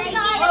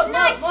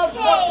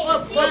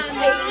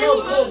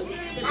 Move.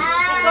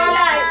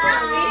 Nicola,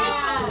 please.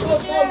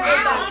 Move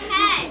back.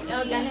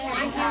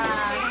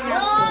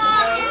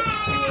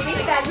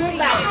 Please stand, move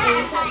back.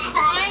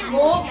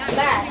 Move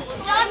back.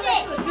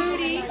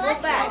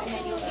 Move back.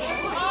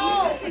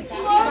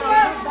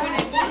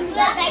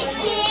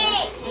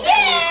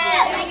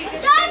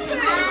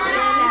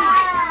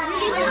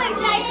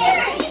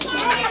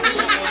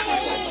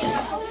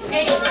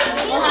 Okay,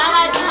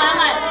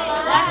 Muhammad.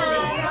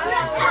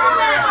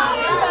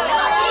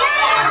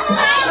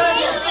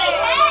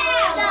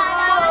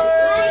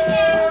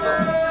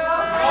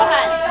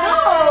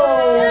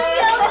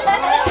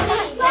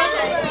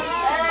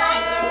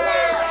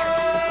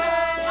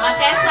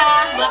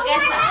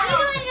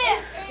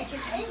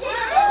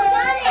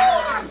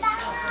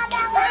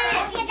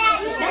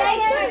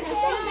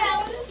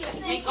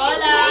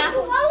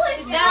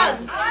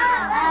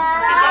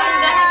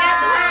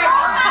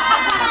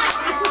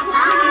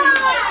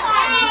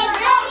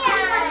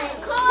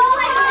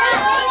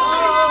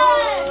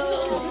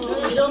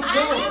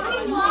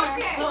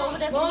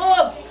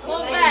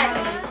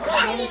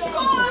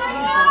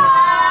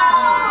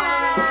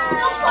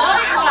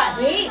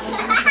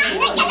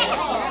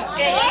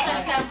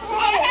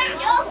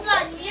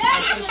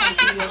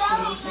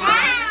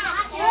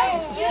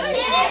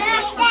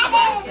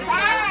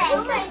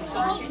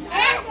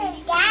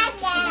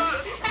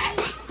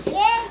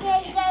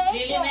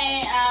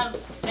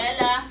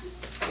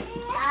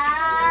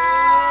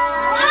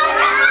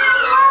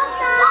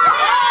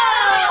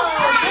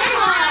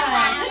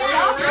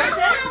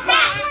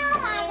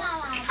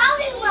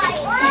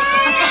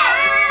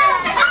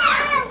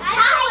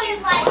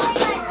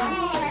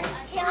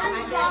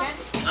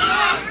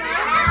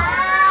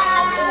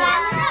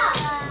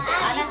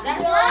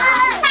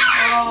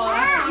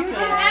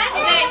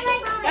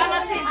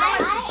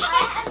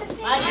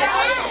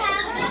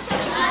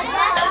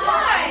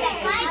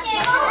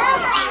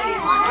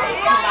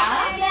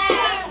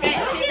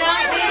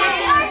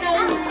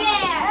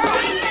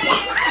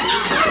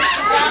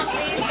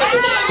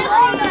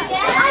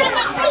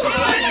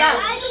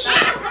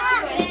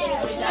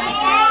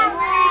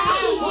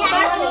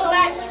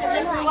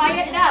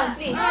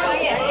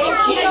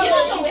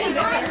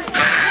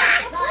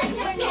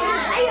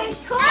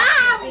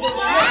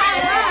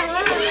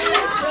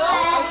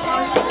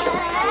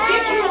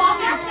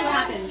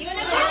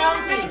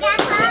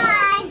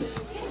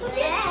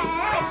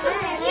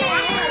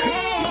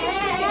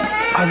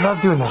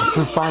 love doing that. It's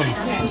so fun.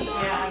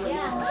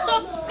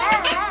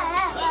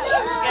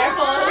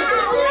 Careful.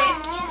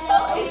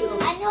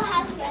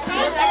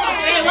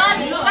 Wait, what?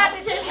 Look at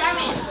the chest,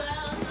 Charmaine.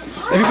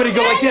 Everybody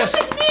go like this.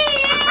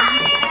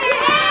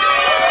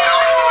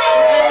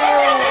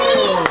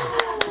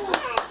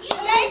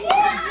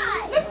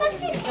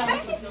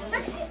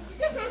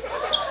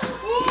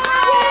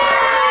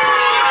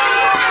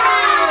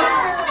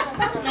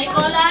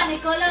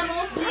 Nicola,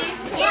 move please.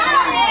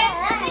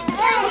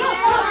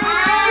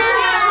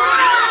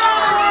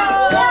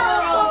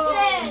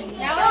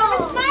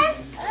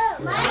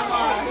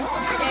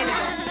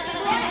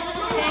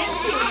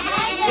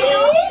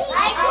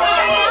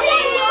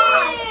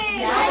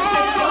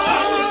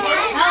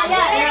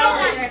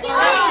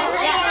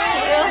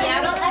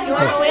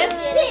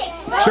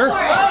 Sure.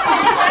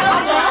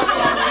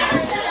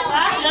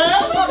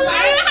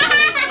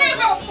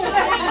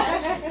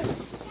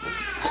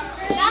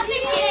 Stop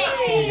it, Jay.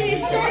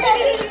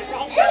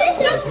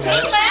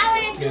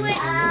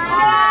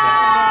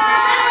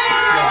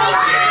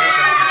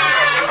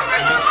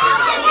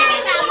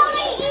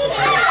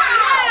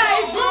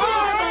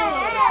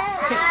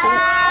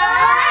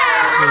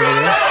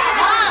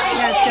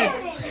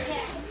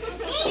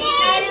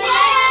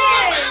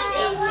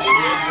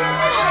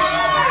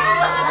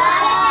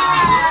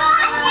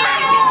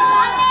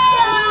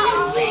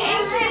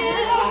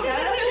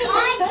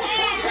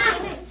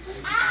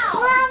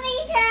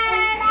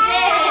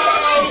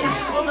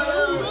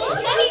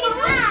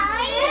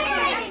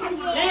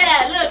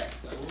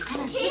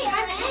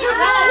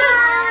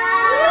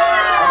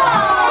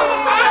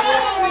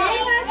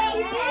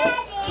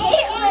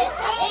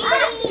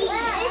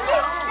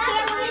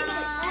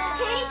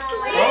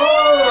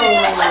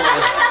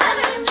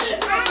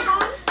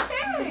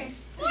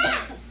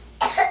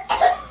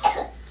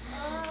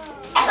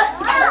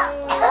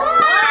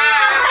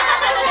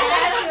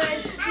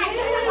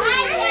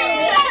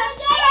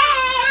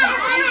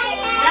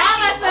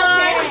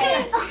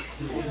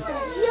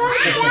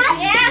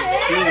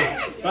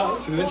 Wow,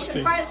 this is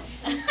interesting. Can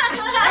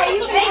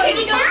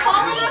you go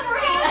tall enough for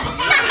him?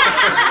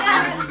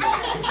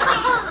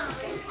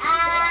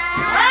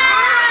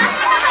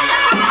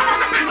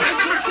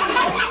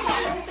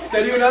 Can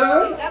I do another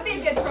one? That'd be a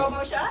good promo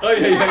shot. Oh,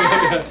 yeah.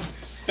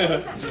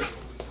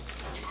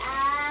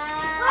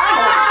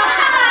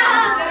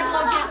 Gotta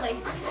blow gently.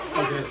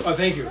 Okay. Oh,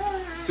 thank you.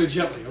 So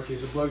gently. Okay,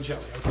 so blow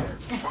gently. Okay.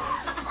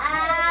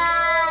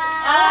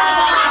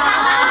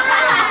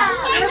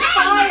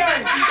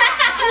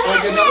 Want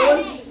to get another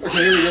one?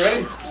 Okay, here we go.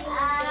 Ready?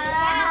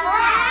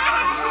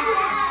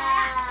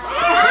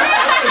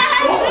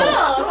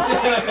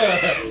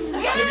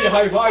 Give me a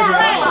high five here.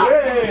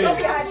 Yay!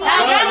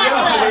 Hey!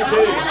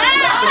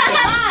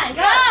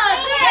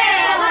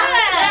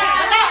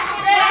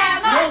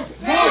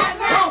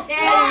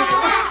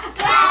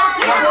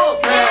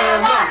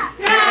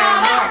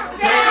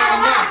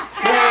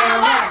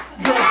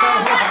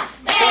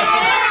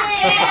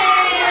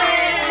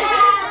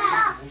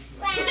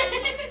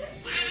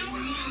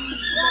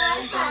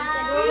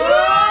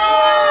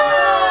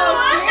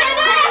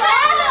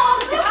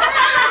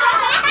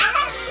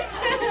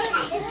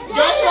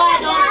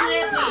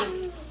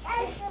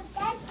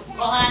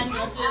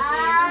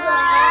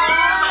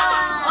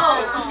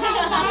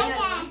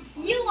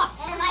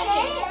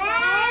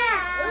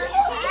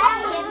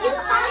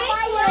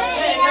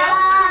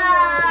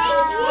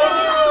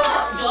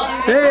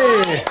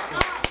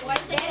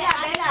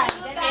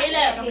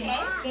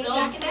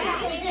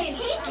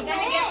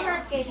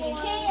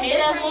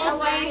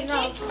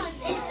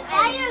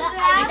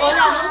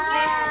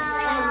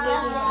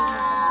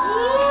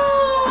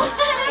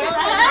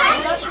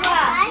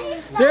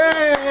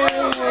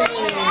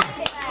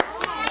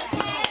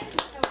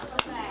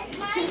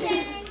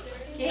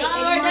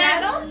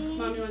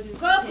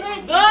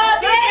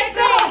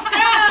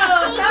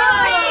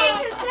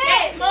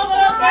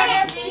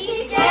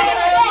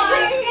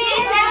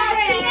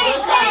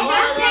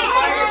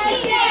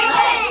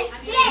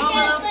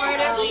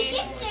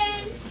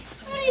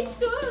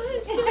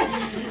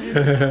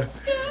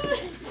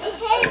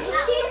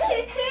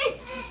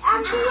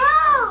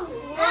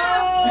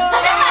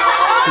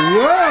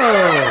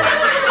 Whoa!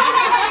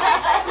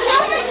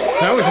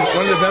 That was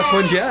one of the best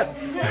ones yet.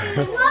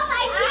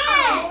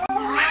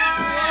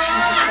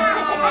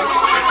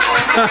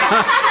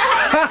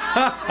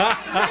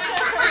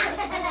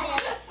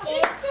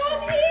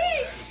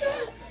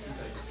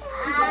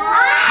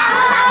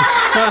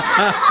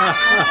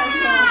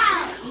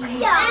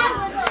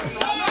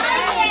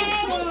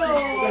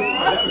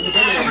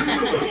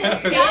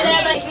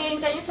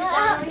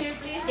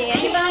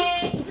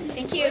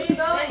 Thank you.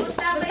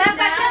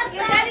 Mustafa,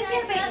 your daddy's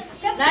helping.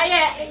 Not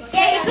yet.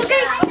 It's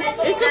okay.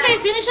 It's okay.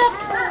 Finish up.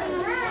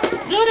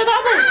 Blow the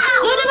bubbles.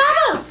 Blow the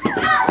bubbles.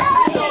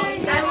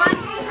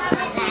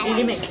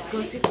 Really make it.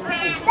 Go sit down. Now,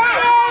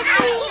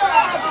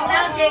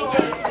 JJ,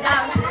 sit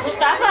down.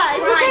 Mustafa,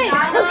 it's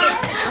okay.